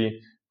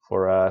industry.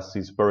 For us,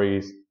 it's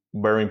very,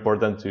 very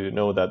important to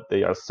know that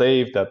they are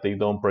safe, that they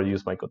don't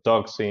produce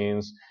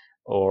mycotoxins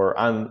or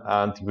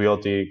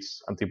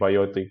antibiotics,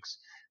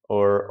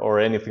 or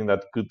anything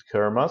that could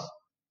harm us.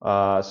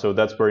 So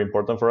that's very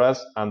important for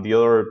us. And the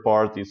other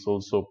part is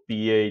also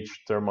pH,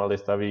 thermal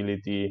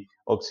stability,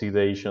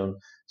 oxidation.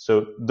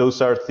 So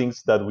those are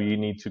things that we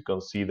need to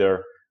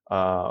consider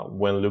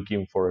when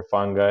looking for a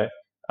fungi,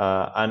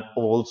 and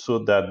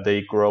also that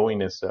they grow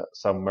in a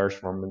submerged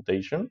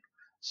fermentation.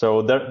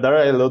 So there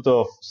are a lot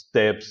of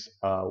steps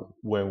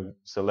when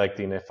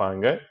selecting a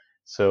fungi.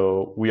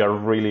 So we are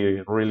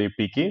really, really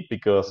picky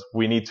because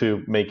we need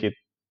to make it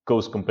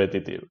cost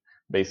competitive,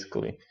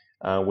 basically.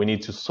 We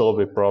need to solve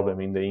a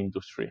problem in the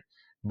industry.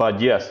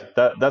 But yes,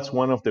 that's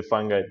one of the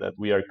fungi that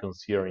we are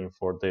considering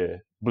for the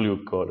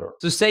blue color.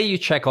 So say you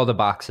check all the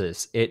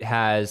boxes. It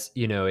has,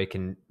 it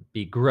can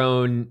be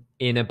grown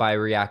in a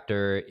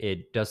bioreactor.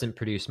 It doesn't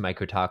produce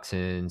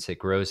mycotoxins. It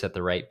grows at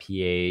the right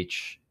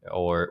pH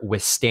or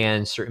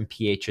withstands certain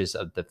pHs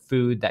of the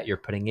food that you're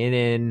putting it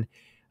in.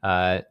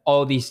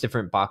 All these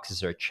different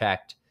boxes are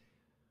checked.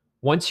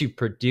 Once you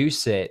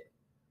produce it,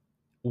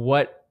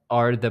 what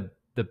are the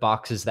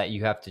boxes that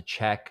you have to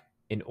check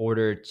in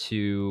order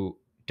to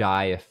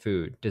dye a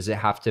food? Does it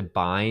have to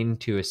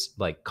bind to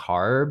like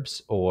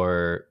carbs,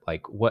 or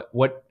like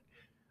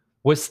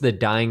what's the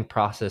dyeing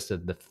process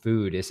of the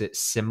food? Is it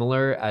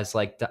similar as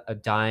like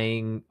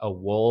dyeing a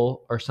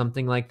wool or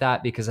something like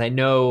that? Because I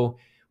know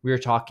we were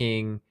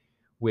talking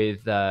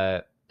with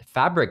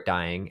fabric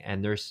dyeing,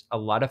 and there's a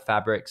lot of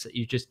fabrics that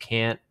you just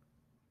can't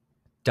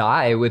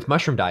dye with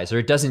mushroom dyes, or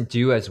it doesn't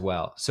do as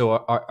well. So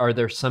are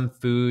there some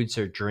foods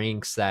or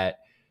drinks that,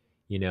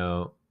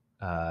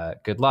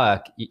 good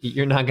luck,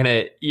 you're not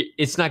gonna,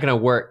 it's not gonna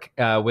work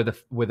with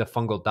a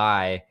fungal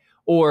dye?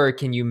 Or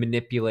can you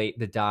manipulate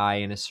the dye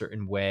in a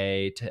certain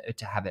way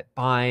to have it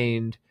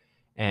bind?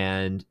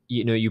 And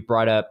you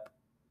brought up,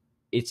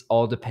 it's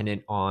all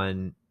dependent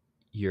on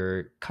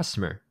your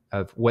customer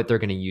of what they're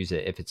going to use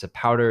it, if it's a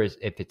powder,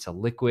 if it's a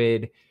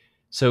liquid.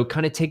 So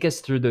kind of take us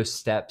through those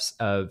steps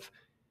of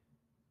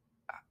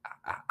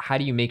how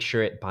do you make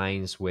sure it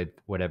binds with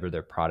whatever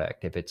their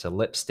product, if it's a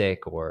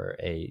lipstick or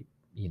a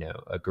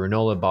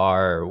granola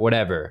bar or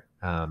whatever.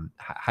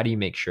 How do you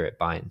make sure it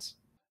binds?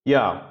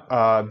 Yeah,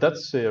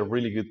 that's a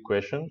really good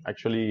question.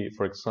 Actually,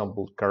 for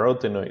example,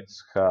 carotenoids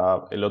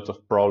have a lot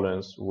of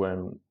problems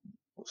related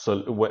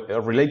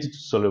to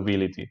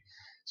solubility.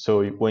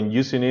 So when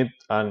using it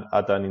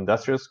at an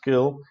industrial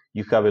scale,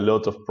 you have a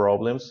lot of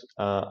problems,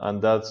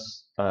 and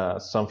that's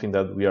something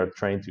that we are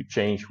trying to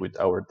change with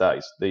our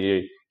dyes.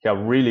 They have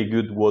really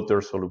good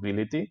water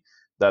solubility.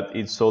 That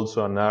it's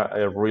also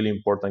a really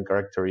important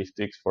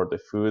characteristics for the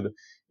food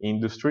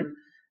industry.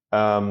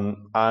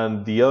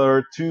 And the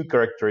other two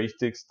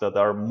characteristics that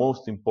are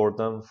most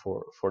important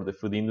for the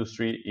food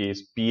industry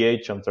is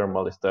pH and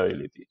thermal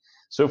stability.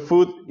 So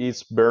food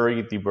is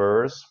very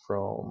diverse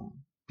from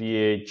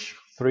pH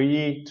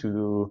 3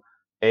 to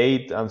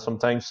 8 and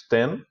sometimes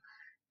 10,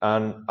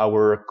 and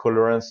our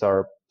colorants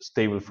are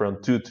stable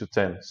from 2 to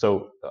 10.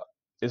 So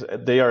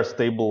they are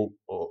stable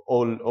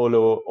all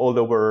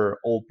over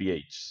all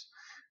pHs.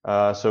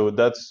 So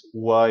that's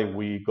why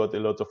we got a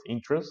lot of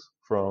interest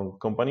from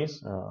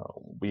companies.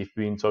 We've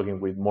been talking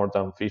with more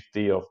than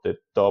 50 of the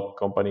top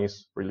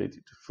companies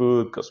related to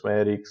food,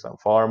 cosmetics, and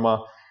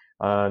pharma,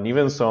 and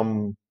even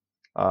some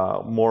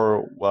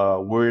more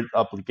weird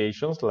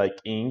applications like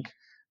ink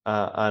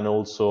and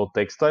also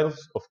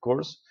textiles, of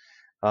course.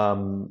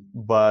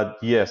 But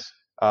yes,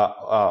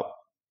 uh,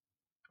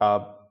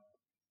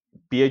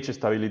 pH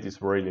stability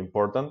is really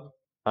important,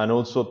 and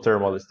also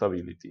thermal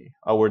stability.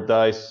 Our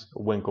dyes,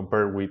 when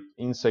compared with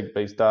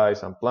insect-based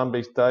dyes and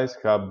plant-based dyes,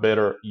 have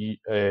better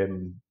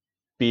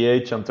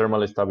pH and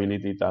thermal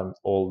stability than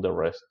all the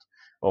rest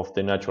of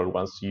the natural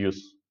ones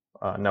used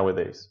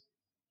nowadays.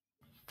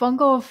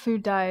 Fungal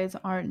food dyes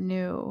aren't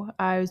new.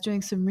 I was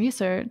doing some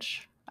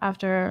research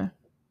after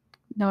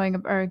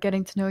knowing or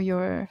getting to know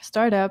your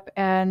startup,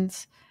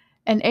 and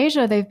in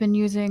Asia they've been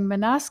using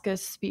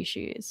Monascus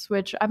species,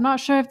 which I'm not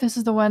sure if this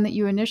is the one that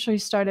you initially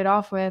started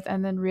off with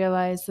and then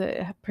realized that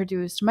it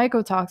produced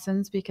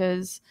mycotoxins,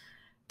 because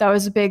that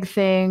was a big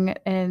thing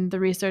in the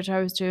research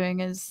I was doing.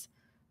 Is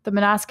the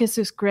Monascus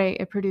is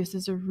great. It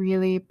produces a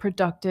really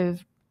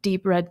productive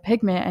deep red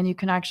pigment, and you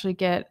can actually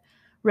get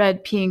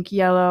red, pink,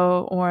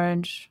 yellow,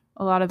 orange,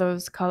 a lot of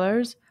those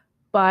colors.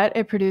 But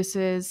it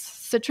produces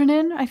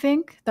citrinin, I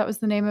think that was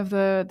the name of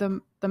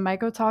the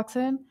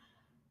mycotoxin,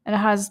 and it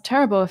has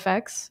terrible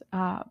effects.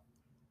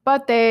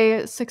 But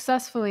they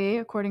successfully,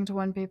 according to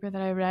one paper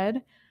that I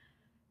read,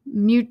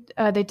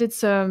 they did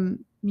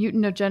some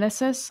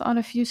mutagenesis on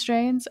a few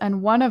strains,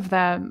 and one of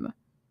them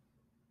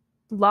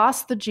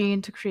lost the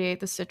gene to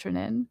create the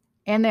citrinin,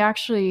 and they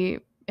actually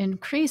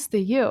increased the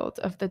yield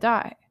of the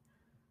dye.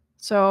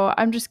 So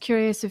I'm just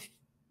curious if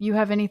you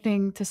have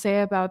anything to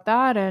say about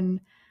that and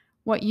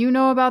what you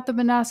know about the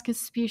Monascus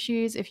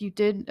species, if you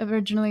did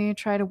originally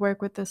try to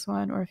work with this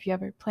one or if you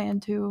ever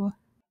plan to.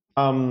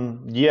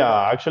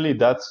 Yeah, actually,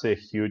 that's a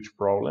huge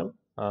problem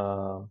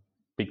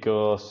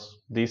because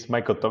these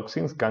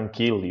mycotoxins can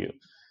kill you.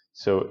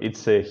 So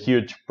it's a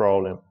huge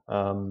problem.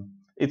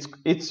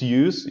 It's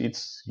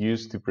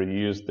used to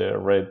produce the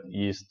red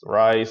yeast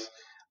rice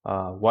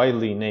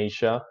widely in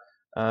Asia,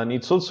 and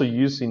it's also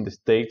used in the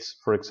States,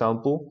 for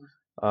example,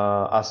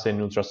 as a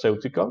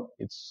nutraceutical.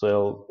 It's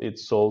sold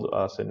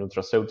as a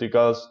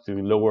nutraceuticals to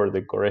lower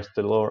the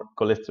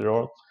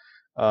cholesterol.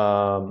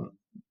 Um,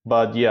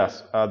 but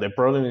yes, the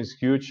problem is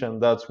huge,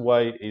 and that's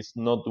why it's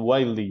not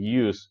widely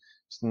used.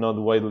 It's not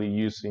widely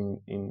used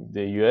in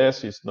the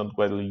US. It's not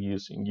widely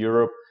used in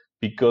Europe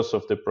because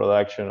of the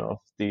production of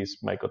this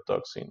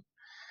mycotoxin.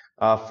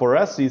 For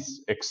us,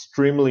 it's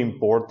extremely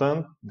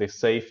important the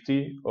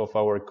safety of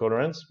our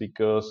currents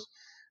because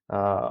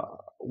uh,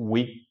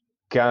 we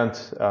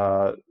can't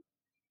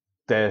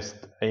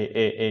test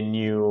a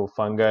new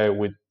fungi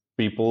with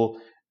people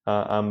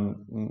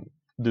and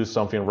do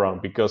something wrong,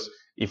 because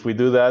if we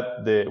do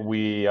that,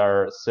 we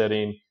are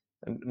setting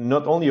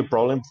not only a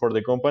problem for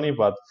the company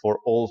but for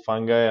all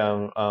fungi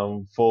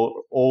and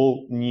for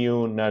all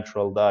new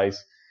natural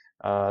dyes.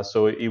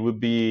 So it would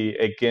be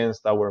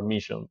against our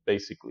mission,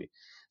 basically.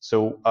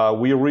 So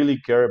we really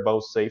care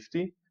about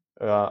safety,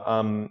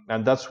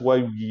 and that's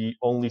why we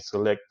only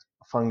select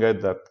fungi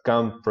that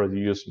can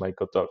produce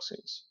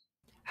mycotoxins.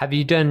 Have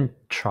you done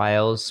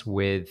trials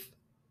with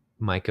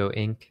Myco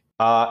Inc?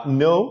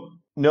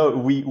 No,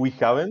 we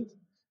haven't,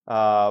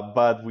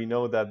 but we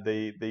know that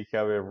they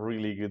have a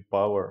really good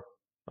power,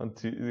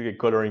 the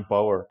coloring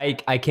power.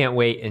 I can't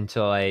wait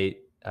until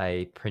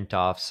I print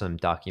off some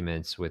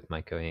documents with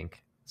Myco Inc.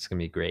 It's gonna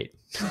be great.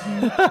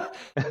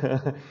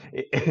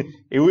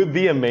 It would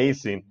be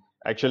amazing.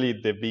 Actually,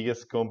 the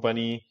biggest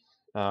company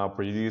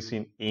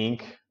producing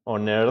ink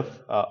on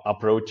Earth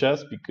approach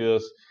us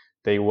because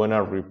they want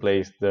to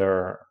replace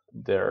their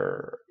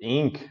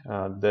ink,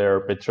 their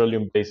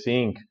petroleum-based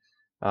ink,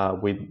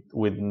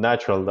 with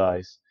natural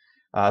dyes.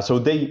 So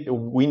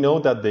we know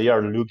that they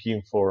are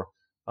looking for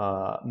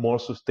more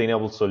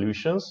sustainable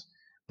solutions.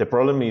 The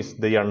problem is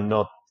they are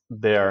not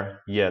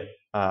there yet.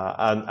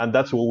 And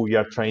that's what we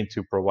are trying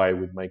to provide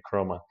with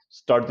Michroma,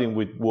 starting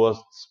with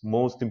what's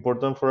most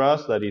important for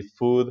us, that is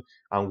food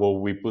and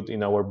what we put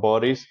in our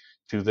bodies,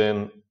 to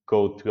then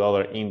go to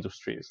other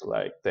industries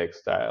like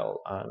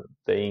textile and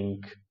the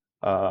ink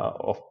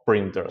of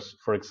printers,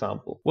 for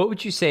example. What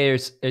would you say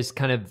is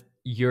kind of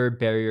your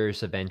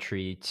barriers of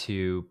entry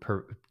to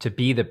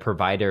be the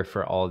provider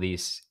for all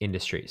these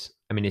industries?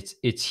 I mean,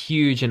 it's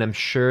huge, and I'm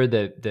sure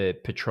that the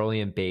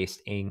petroleum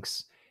based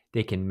inks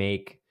they can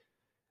make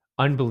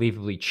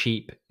unbelievably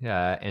cheap,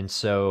 and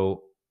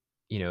so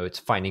it's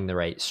finding the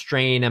right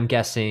strain, I'm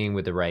guessing,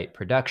 with the right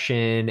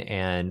production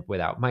and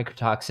without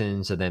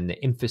mycotoxins, and then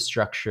the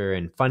infrastructure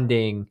and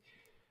funding.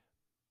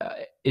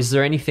 Is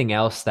there anything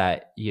else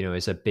that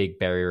is a big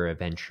barrier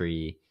of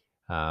entry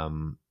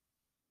um,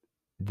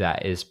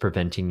 that is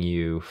preventing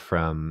you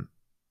from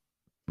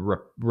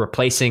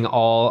replacing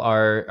all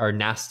our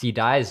nasty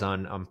dyes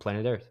on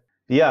planet Earth?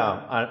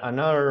 Yeah,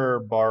 another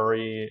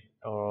barrier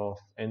of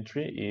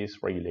entry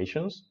is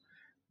regulations.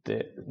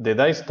 the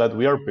dyes that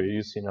we are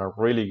producing are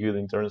really good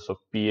in terms of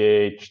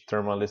pH,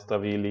 thermal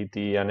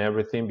stability, and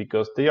everything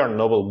because they are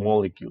novel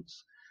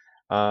molecules.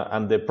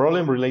 And the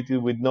problem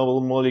related with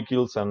novel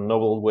molecules and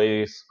novel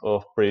ways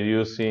of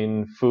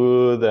producing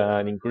food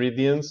and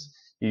ingredients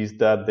is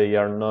that they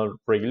are not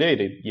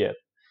regulated yet.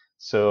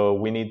 So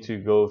we need to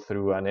go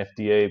through an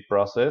FDA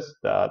process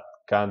that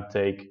can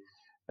take,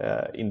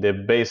 in the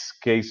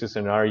best case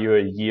scenario,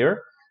 a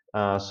year.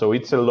 So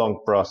it's a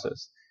long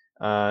process.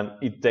 And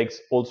it takes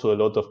also a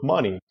lot of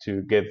money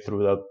to get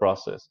through that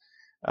process.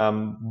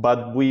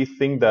 But we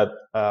think that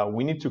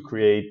we need to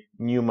create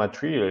new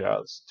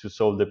materials to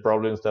solve the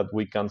problems that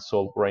we can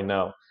solve right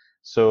now.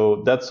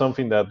 So that's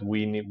something that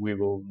we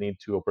will need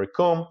to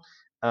overcome.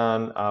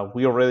 And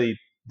we already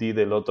did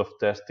a lot of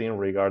testing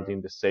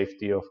regarding the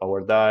safety of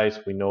our dyes.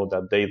 We know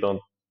that they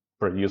don't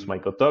produce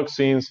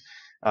mycotoxins.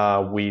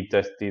 We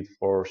tested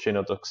for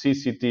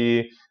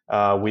genotoxicity.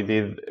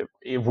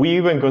 We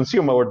even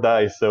consume our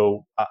dyes,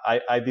 so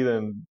I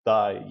didn't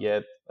die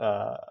yet,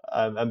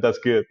 and that's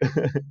good.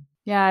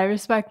 Yeah, I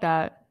respect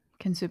that,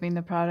 consuming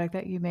the product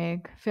that you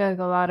make. I feel like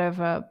a lot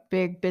of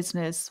big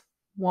business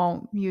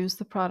won't use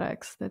the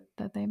products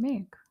that they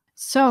make.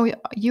 So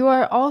you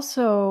are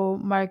also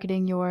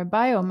marketing your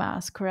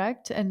biomass,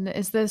 correct? And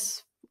is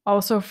this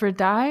also for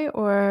dye,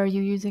 or are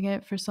you using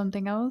it for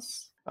something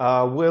else?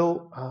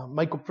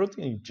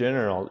 Mycoprotein in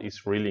general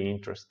is really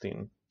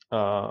interesting.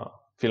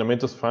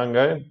 Filamentous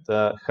fungi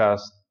that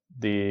has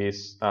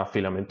this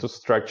filamentous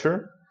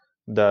structure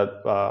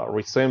that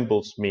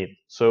resembles meat.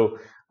 So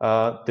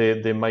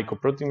the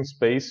mycoprotein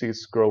space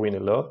is growing a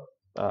lot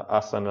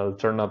as an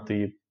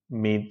alternative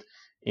meat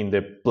in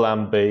the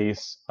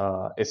plant-based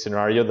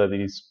scenario that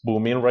is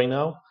booming right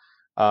now.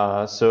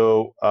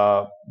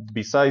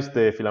 Besides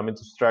the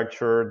filamentous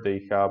structure,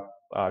 they have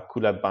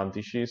cool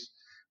advantages,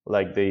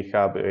 like they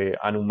have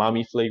an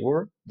umami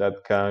flavor that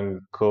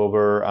can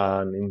cover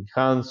and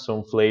enhance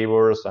some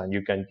flavors, and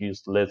you can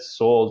use less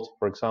salt,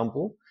 for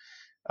example.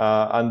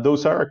 And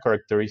those are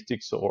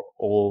characteristics of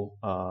all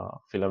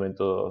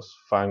filamentous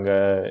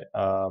fungi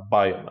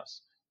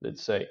biomass,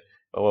 let's say,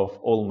 of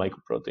all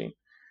mycoprotein.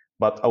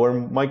 But our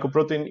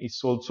mycoprotein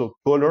is also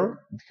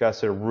color. It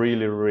has a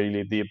really,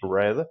 really deep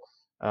red,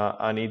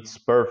 and it's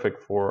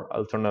perfect for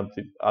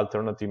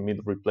alternative meat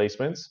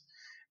replacements.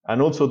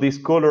 And also this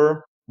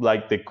color,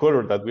 like the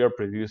color that we are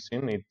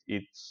producing,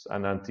 it's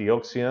an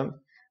antioxidant,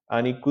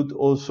 and it could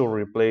also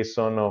replace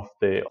some of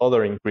the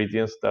other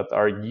ingredients that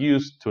are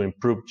used to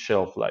improve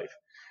shelf life.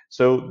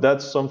 So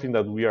that's something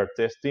that we are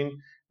testing.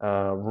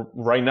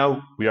 Right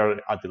now, we are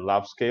at the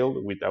lab scale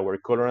with our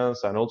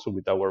colorants and also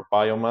with our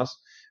biomass.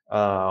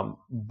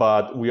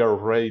 But we are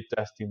already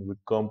testing with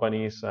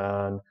companies,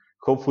 and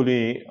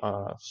hopefully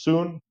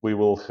soon we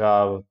will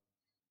have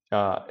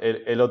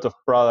a lot of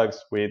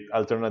products with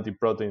alternative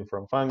protein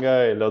from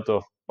fungi, a lot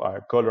of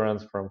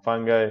colorants from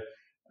fungi,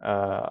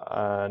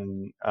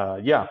 and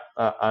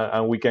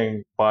we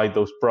can buy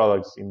those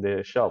products in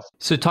the shelves.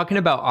 So talking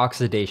about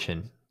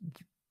oxidation,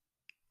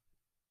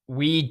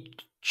 we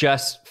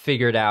just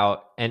figured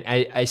out, and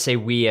I say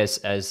we as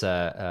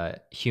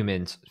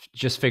humans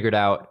just figured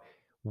out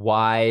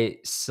why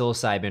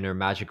psilocybin or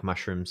magic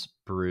mushrooms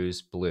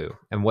bruise blue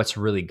and what's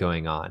really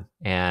going on.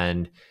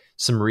 And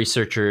some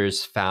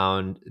researchers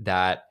found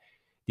that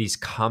these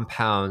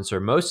compounds,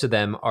 or most of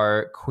them,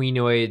 are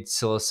quinoid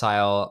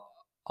silicyl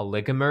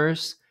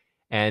oligomers,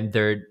 and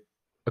they're,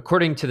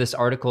 according to this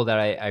article that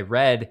I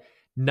read,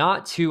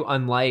 not too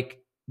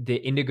unlike the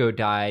indigo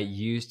dye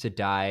used to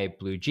dye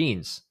blue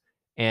jeans.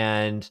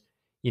 And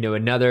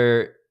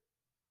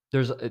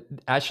there's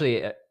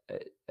actually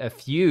a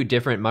few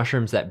different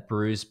mushrooms that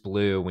bruise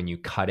blue when you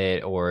cut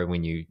it or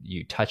when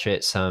you touch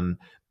it. Some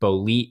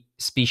bolete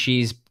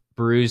species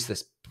bruise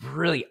this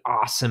really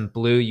awesome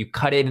blue. You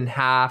cut it in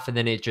half and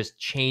then it just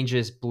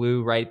changes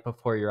blue right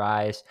before your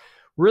eyes.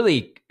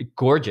 Really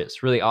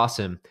gorgeous, really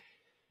awesome.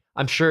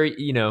 I'm sure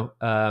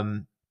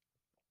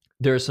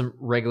there are some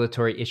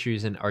regulatory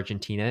issues in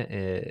Argentina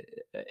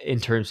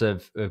in terms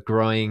of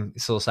growing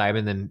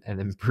psilocybin and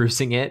then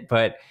bruising it,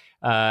 but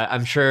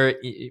I'm sure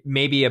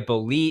maybe a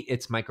bolete,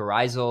 it's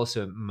mycorrhizal,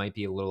 so it might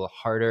be a little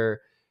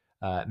harder.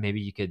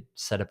 Maybe you could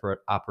set up an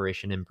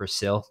operation in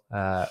Brazil,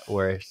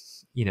 or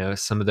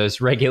some of those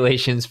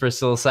regulations for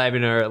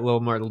psilocybin are a little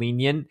more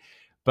lenient.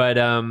 But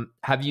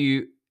have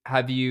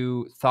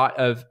you thought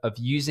of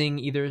using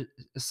either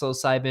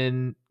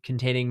psilocybin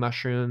containing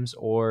mushrooms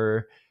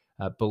or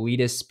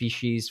Boletus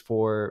species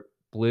for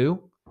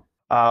blue?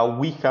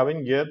 We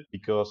haven't yet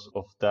because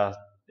of that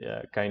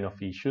kind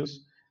of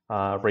issues.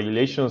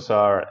 Regulations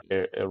are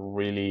a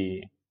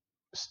really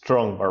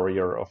strong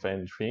barrier of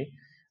entry.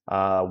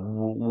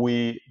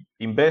 We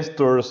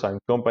investors and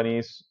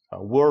companies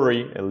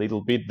worry a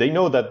little bit. They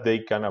know that they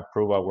can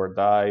approve our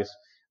dyes,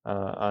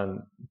 and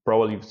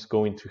probably it's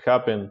going to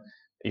happen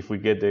if we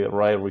get the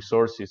right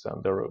resources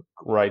and the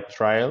right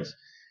trials.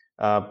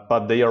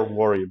 But they are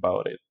worried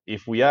about it.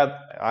 If we add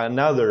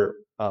another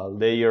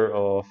layer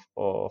of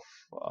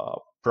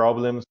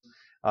problems,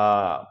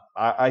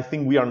 I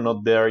think we are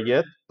not there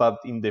yet. But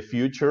in the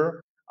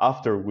future,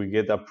 after we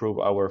get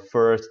approved our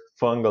first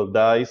fungal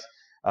dyes,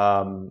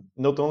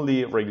 not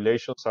only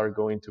regulations are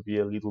going to be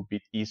a little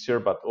bit easier,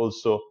 but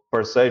also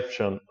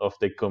perception of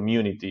the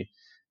community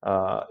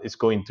is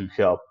going to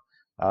help.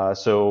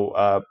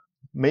 So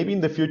maybe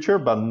in the future,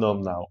 but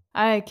not now.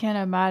 I can't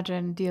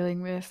imagine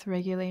dealing with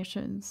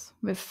regulations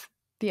with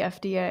the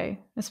FDA,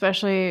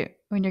 especially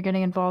when you're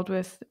getting involved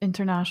with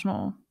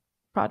international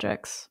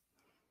projects.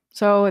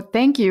 So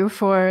thank you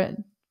for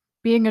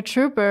being a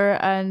trooper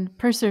and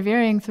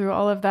persevering through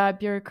all of that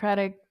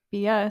bureaucratic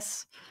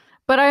BS.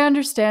 But I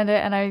understand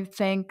it, and I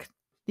thank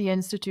the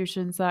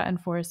institutions that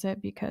enforce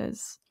it,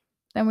 because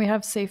then we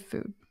have safe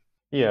food.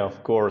 Yeah,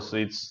 of course,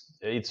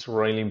 it's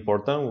really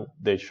important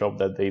the job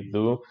that they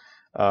do.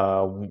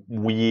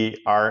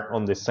 We are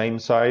on the same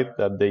side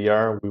that they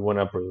are. We want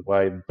to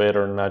provide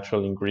better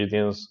natural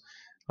ingredients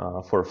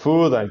for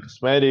food and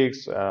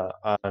cosmetics,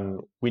 and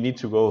we need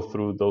to go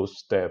through those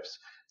steps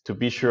to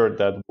be sure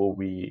that what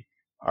we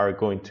are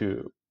going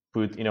to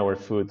put in our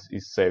food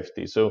is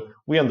safety. So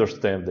we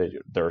understand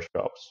their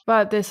jobs.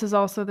 But this is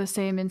also the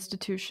same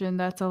institution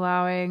that's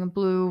allowing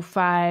blue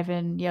 5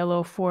 and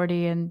yellow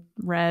 40 and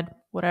red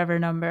whatever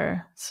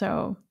number.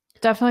 So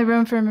definitely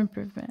room for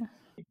improvement.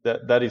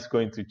 That is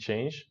going to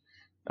change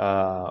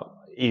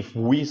if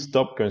we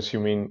stop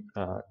consuming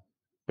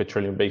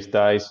petroleum-based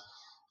dyes.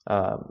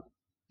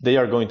 They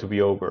are going to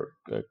be over.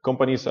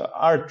 Companies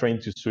are trying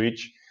to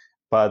switch,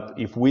 but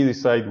if we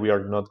decide we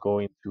are not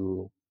going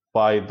to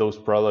buy those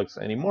products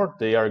anymore,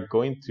 they are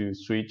going to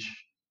switch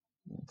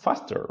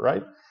faster,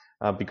 right?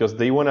 Because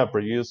they want to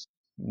produce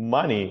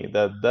money.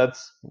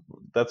 That's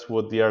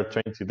what they are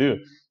trying to do.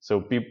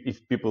 So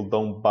if people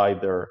don't buy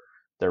their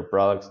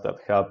products that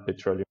have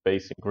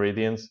petroleum-based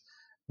ingredients,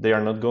 they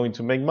are not going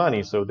to make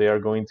money. So they are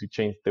going to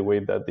change the way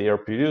that they are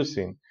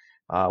producing.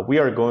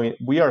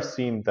 We are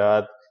seeing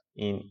that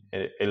in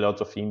a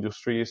lot of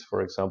industries.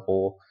 For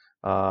example,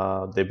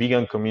 the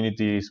vegan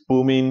community is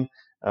booming.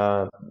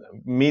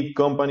 Meat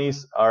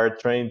companies are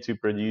trying to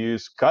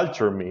produce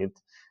culture meat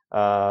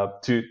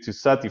to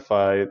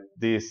satisfy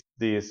this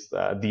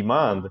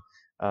demand.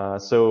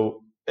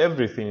 So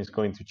everything is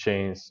going to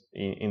change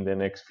in the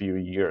next few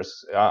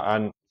years,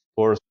 and of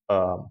course,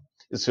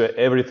 so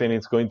everything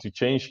is going to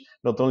change,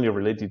 not only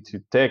related to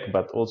tech,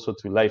 but also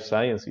to life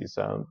sciences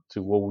and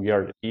to what we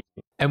are eating.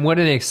 And what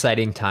an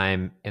exciting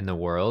time in the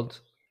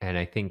world. And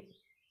I think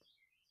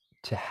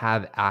to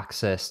have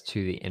access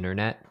to the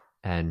internet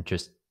and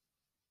just,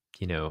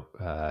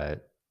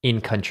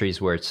 in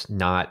countries where it's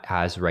not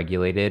as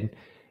regulated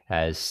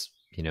as,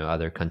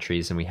 other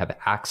countries, and we have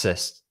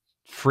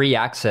free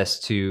access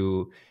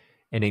to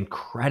an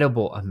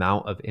incredible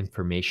amount of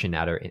information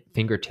at our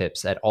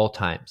fingertips at all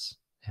times.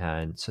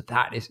 And so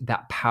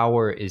that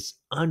power is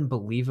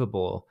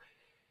unbelievable.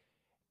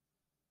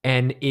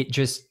 And it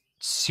just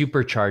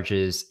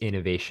supercharges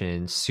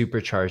innovation,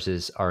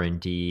 supercharges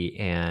R&D,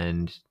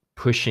 and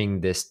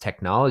pushing this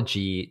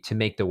technology to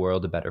make the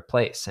world a better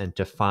place and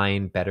to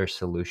find better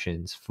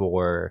solutions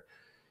for,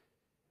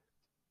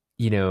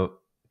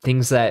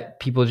 things that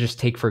people just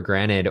take for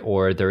granted,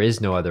 or there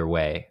is no other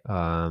way.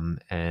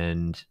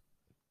 And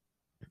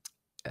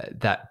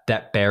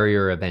that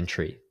barrier of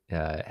entry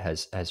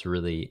has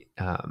really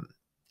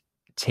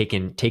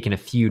taken a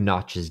few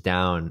notches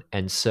down.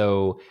 And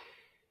so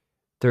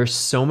there's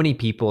so many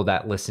people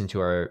that listen to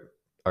our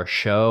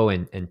show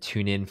and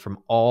tune in from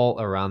all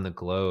around the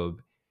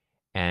globe,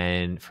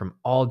 and from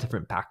all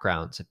different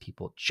backgrounds of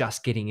people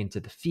just getting into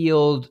the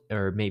field,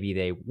 or maybe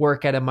they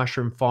work at a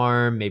mushroom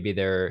farm, maybe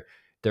they're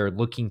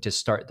looking to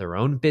start their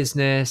own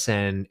business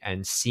and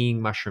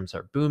seeing mushrooms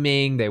are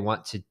booming. They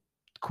want to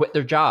quit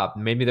their job.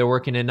 Maybe they're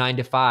working a 9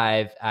 to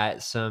 5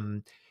 at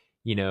some,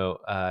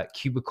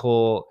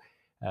 cubicle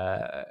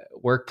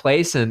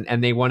workplace,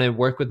 and they want to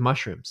work with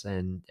mushrooms.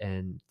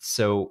 And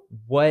so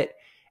what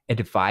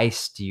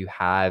advice do you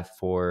have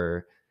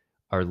for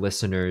our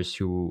listeners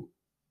who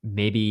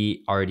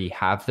maybe already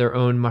have their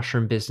own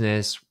mushroom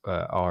business,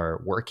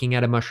 are working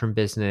at a mushroom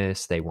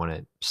business, they want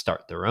to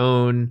start their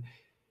own,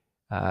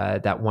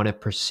 that want to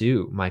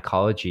pursue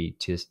mycology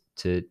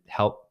to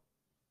help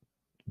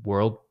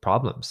world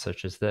problems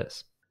such as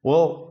this?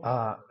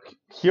 Well,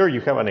 here you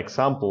have an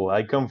example.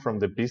 I come from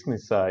the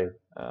business side,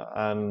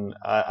 and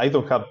I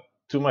don't have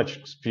too much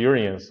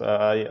experience.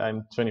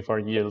 I'm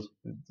 25 years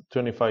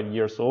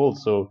old,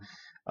 so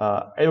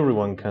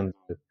everyone can do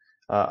it.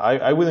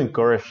 I would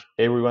encourage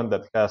everyone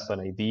that has an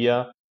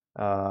idea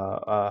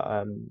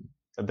and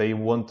they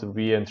want to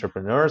be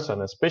entrepreneurs,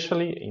 and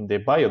especially in the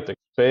biotech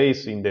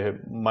space, in the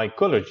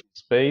mycology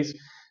space,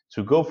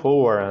 to go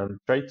forward and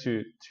try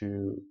to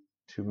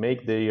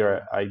make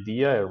their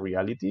idea a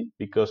reality,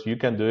 because you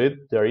can do it.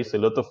 There is a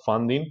lot of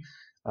funding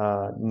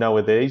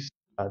nowadays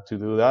to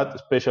do that,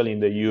 especially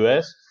in the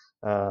US.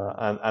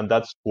 And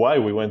that's why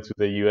we went to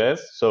the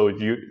US. So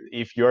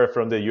if you are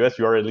from the US,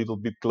 you are a little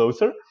bit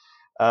closer.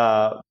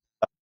 The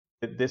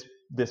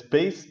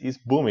space is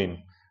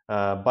booming.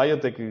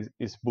 Biotech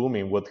is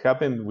booming. What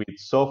happened with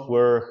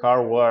software,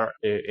 hardware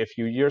a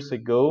few years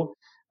ago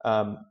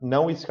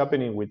Now it's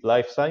happening with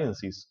life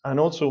sciences and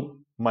also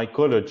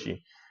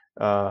mycology.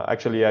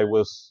 Actually, I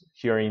was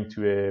hearing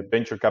to a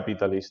venture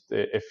capitalist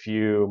a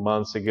few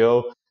months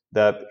ago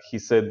that he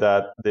said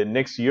that the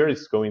next year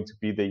is going to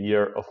be the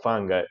year of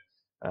fungi.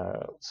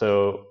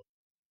 So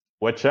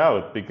watch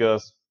out,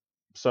 because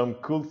some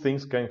cool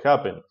things can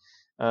happen.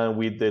 And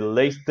with the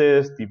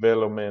latest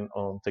development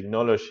on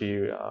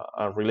technology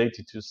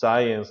related to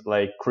science,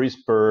 like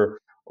CRISPR,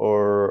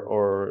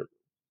 or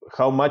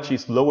how much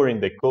is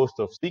lowering the cost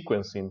of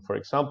sequencing, for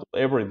example,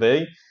 every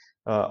day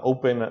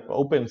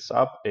opens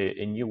up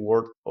a new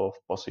world of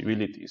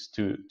possibilities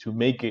to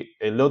make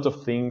a lot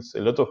of things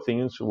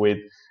with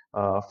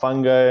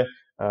fungi,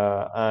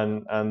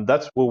 and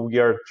that's what we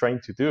are trying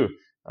to do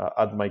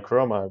at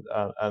Michroma,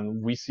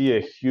 and we see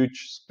a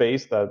huge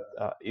space that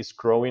is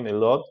growing a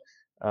lot,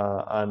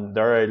 and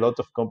there are a lot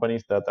of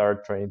companies that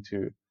are trying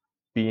to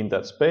be in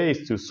that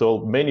space to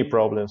solve many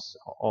problems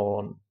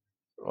on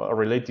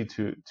related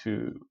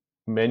to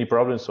many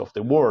problems of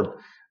the world.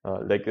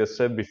 Like I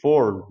said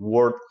before,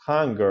 world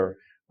hunger.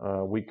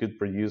 We could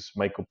produce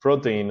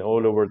mycoprotein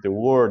all over the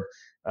world.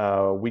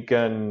 We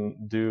can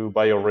do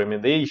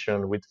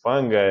bioremediation with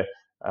fungi.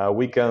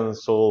 We can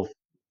solve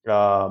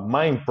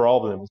mind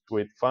problems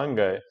with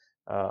fungi.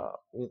 Uh,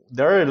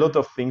 there are a lot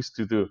of things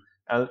to do,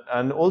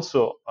 and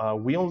also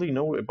we only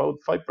know about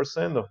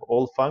 5% of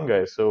all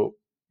fungi. So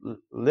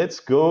let's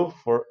go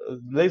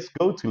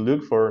to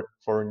look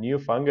for new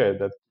fungi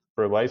that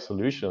provide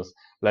solutions,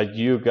 like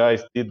you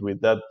guys did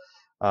with that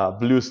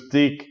blue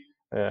stick.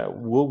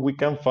 What we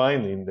can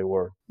find in the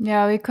world.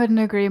 Yeah, we couldn't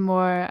agree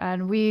more.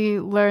 And we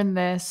learn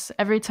this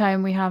every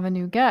time we have a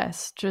new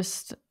guest,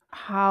 just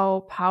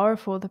how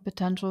powerful the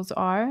potentials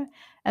are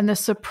and the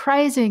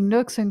surprising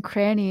nooks and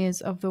crannies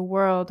of the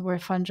world where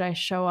fungi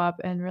show up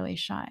and really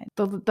shine.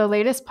 The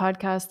latest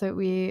podcast that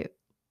we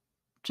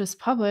just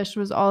published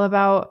was all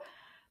about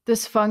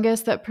this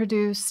fungus that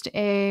produced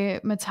a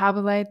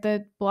metabolite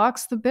that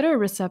blocks the bitter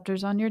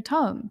receptors on your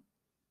tongue.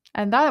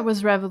 And that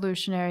was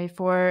revolutionary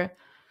for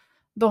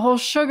the whole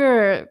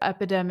sugar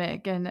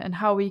epidemic and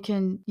how we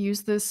can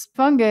use this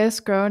fungus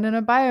grown in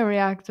a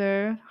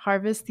bioreactor,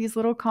 harvest these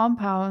little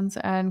compounds,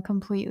 and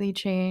completely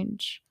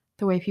change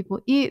the way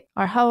people eat,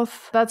 our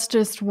health. That's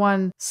just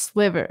one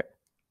sliver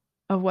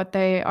of what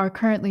they are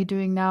currently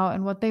doing now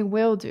and what they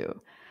will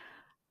do.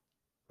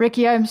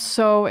 Ricky, I'm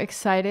so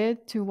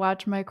excited to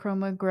watch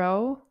Michroma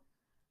grow.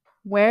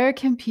 Where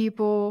can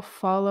people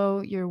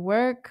follow your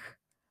work?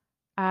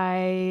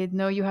 I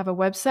know you have a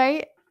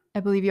website. I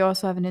believe you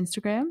also have an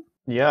Instagram.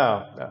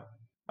 Yeah.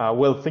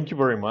 Well, thank you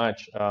very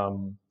much.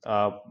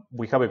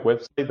 We have a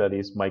website that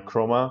is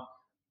mychroma.co,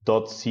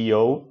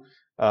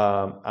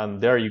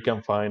 and there you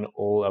can find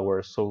all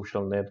our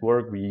social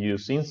network. We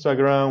use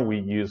Instagram, we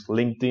use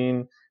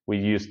LinkedIn, we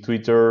use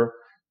Twitter,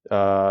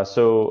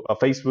 so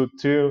Facebook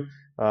too.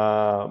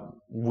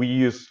 We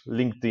use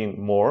LinkedIn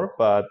more,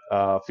 but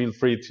feel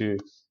free to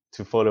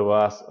follow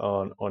us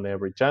on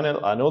every channel.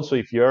 And also,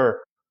 if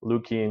you're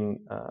looking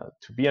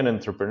to be an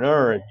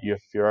entrepreneur,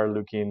 if you are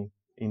looking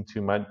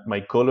into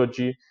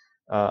mycology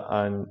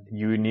and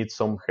you need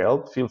some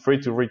help, feel free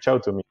to reach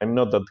out to me. I'm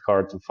not that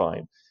hard to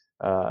find.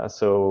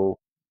 So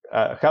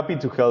happy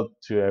to help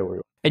to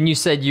everyone. And you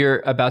said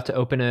you're about to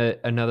open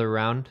another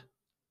round.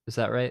 Is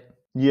that right?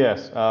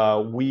 Yes,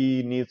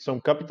 we need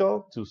some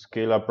capital to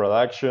scale up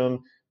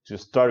production, to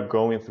start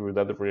going through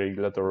that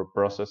regulatory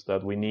process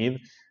that we need.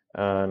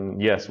 And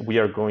yes, we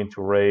are going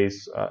to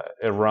raise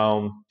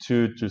around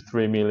 $2 to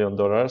 $3 million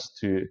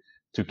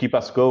to keep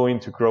us going,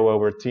 to grow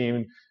our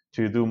team,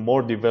 to do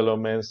more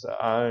developments,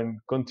 and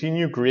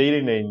continue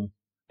creating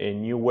a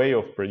new way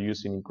of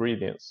producing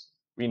ingredients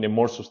in a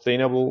more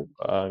sustainable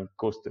and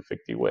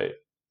cost-effective way.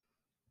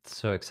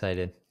 So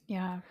excited.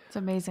 Yeah, it's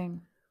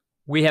amazing.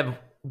 We have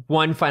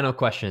one final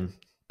question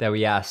that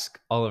we ask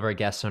all of our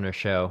guests on our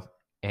show.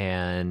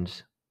 And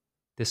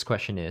this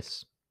question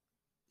is,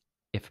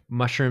 if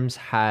mushrooms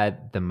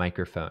had the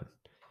microphone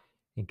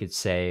and could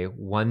say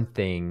one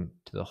thing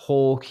to the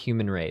whole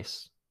human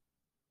race,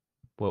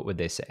 what would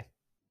they say?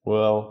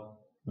 Well,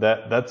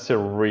 that's a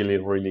really,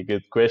 really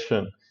good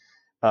question.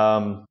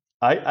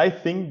 I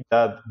think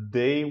that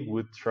they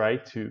would try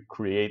to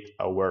create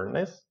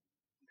awareness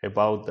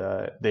about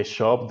the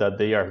job that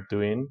they are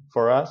doing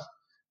for us.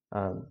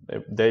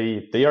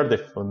 They are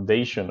the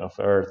foundation of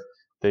Earth.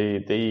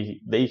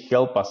 They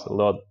help us a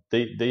lot.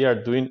 They are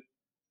doing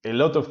a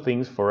lot of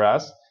things for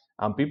us.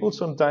 And people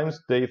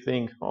sometimes they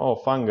think, oh,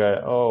 fungi,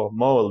 oh,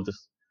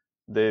 molds,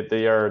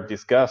 they are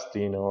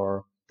disgusting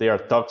or they are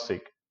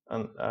toxic,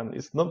 and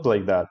it's not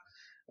like that.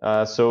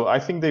 So I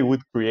think they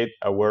would create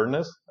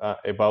awareness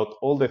about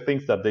all the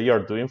things that they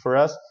are doing for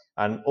us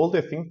and all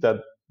the things that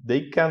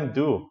they can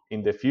do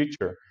in the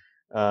future,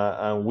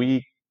 and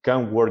we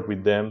can work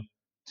with them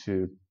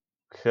to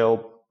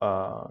help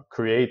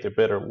create a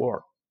better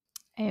world.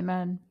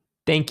 Amen.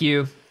 Thank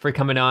you for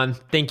coming on.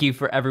 Thank you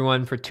for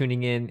everyone for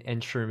tuning in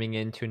and streaming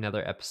into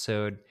another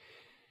episode.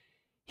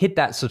 Hit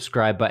that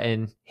subscribe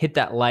button, hit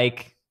that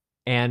like,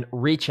 and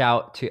reach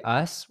out to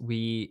us.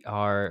 We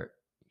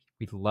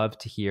We'd love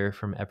to hear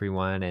from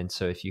everyone. And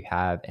so if you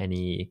have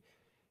any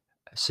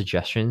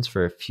suggestions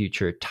for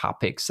future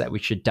topics that we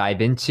should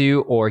dive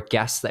into or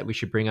guests that we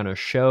should bring on our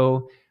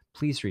show,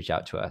 please reach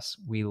out to us.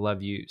 We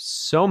love you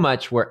so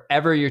much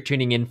wherever you're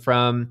tuning in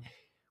from.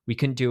 We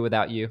couldn't do it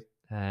without you.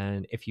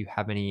 And if you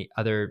have any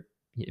other,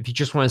 if you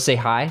just want to say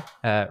hi,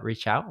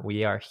 reach out.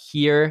 We are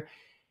here.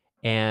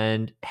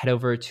 And head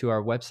over to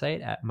our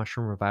website at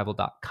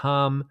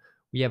mychromarevival.com.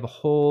 We have a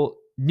whole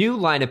new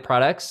line of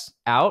products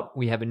out.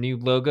 We have a new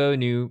logo,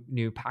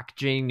 new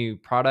packaging, new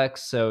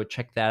products. So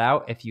check that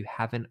out if you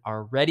haven't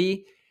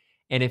already.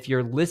 And if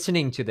you're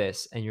listening to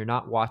this and you're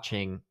not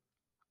watching,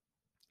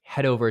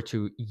 head over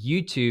to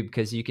YouTube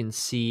because you can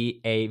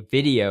see a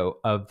video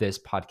of this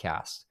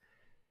podcast.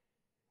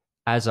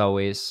 As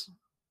always,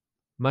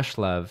 much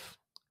love,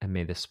 and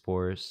may the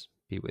spores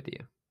be with you.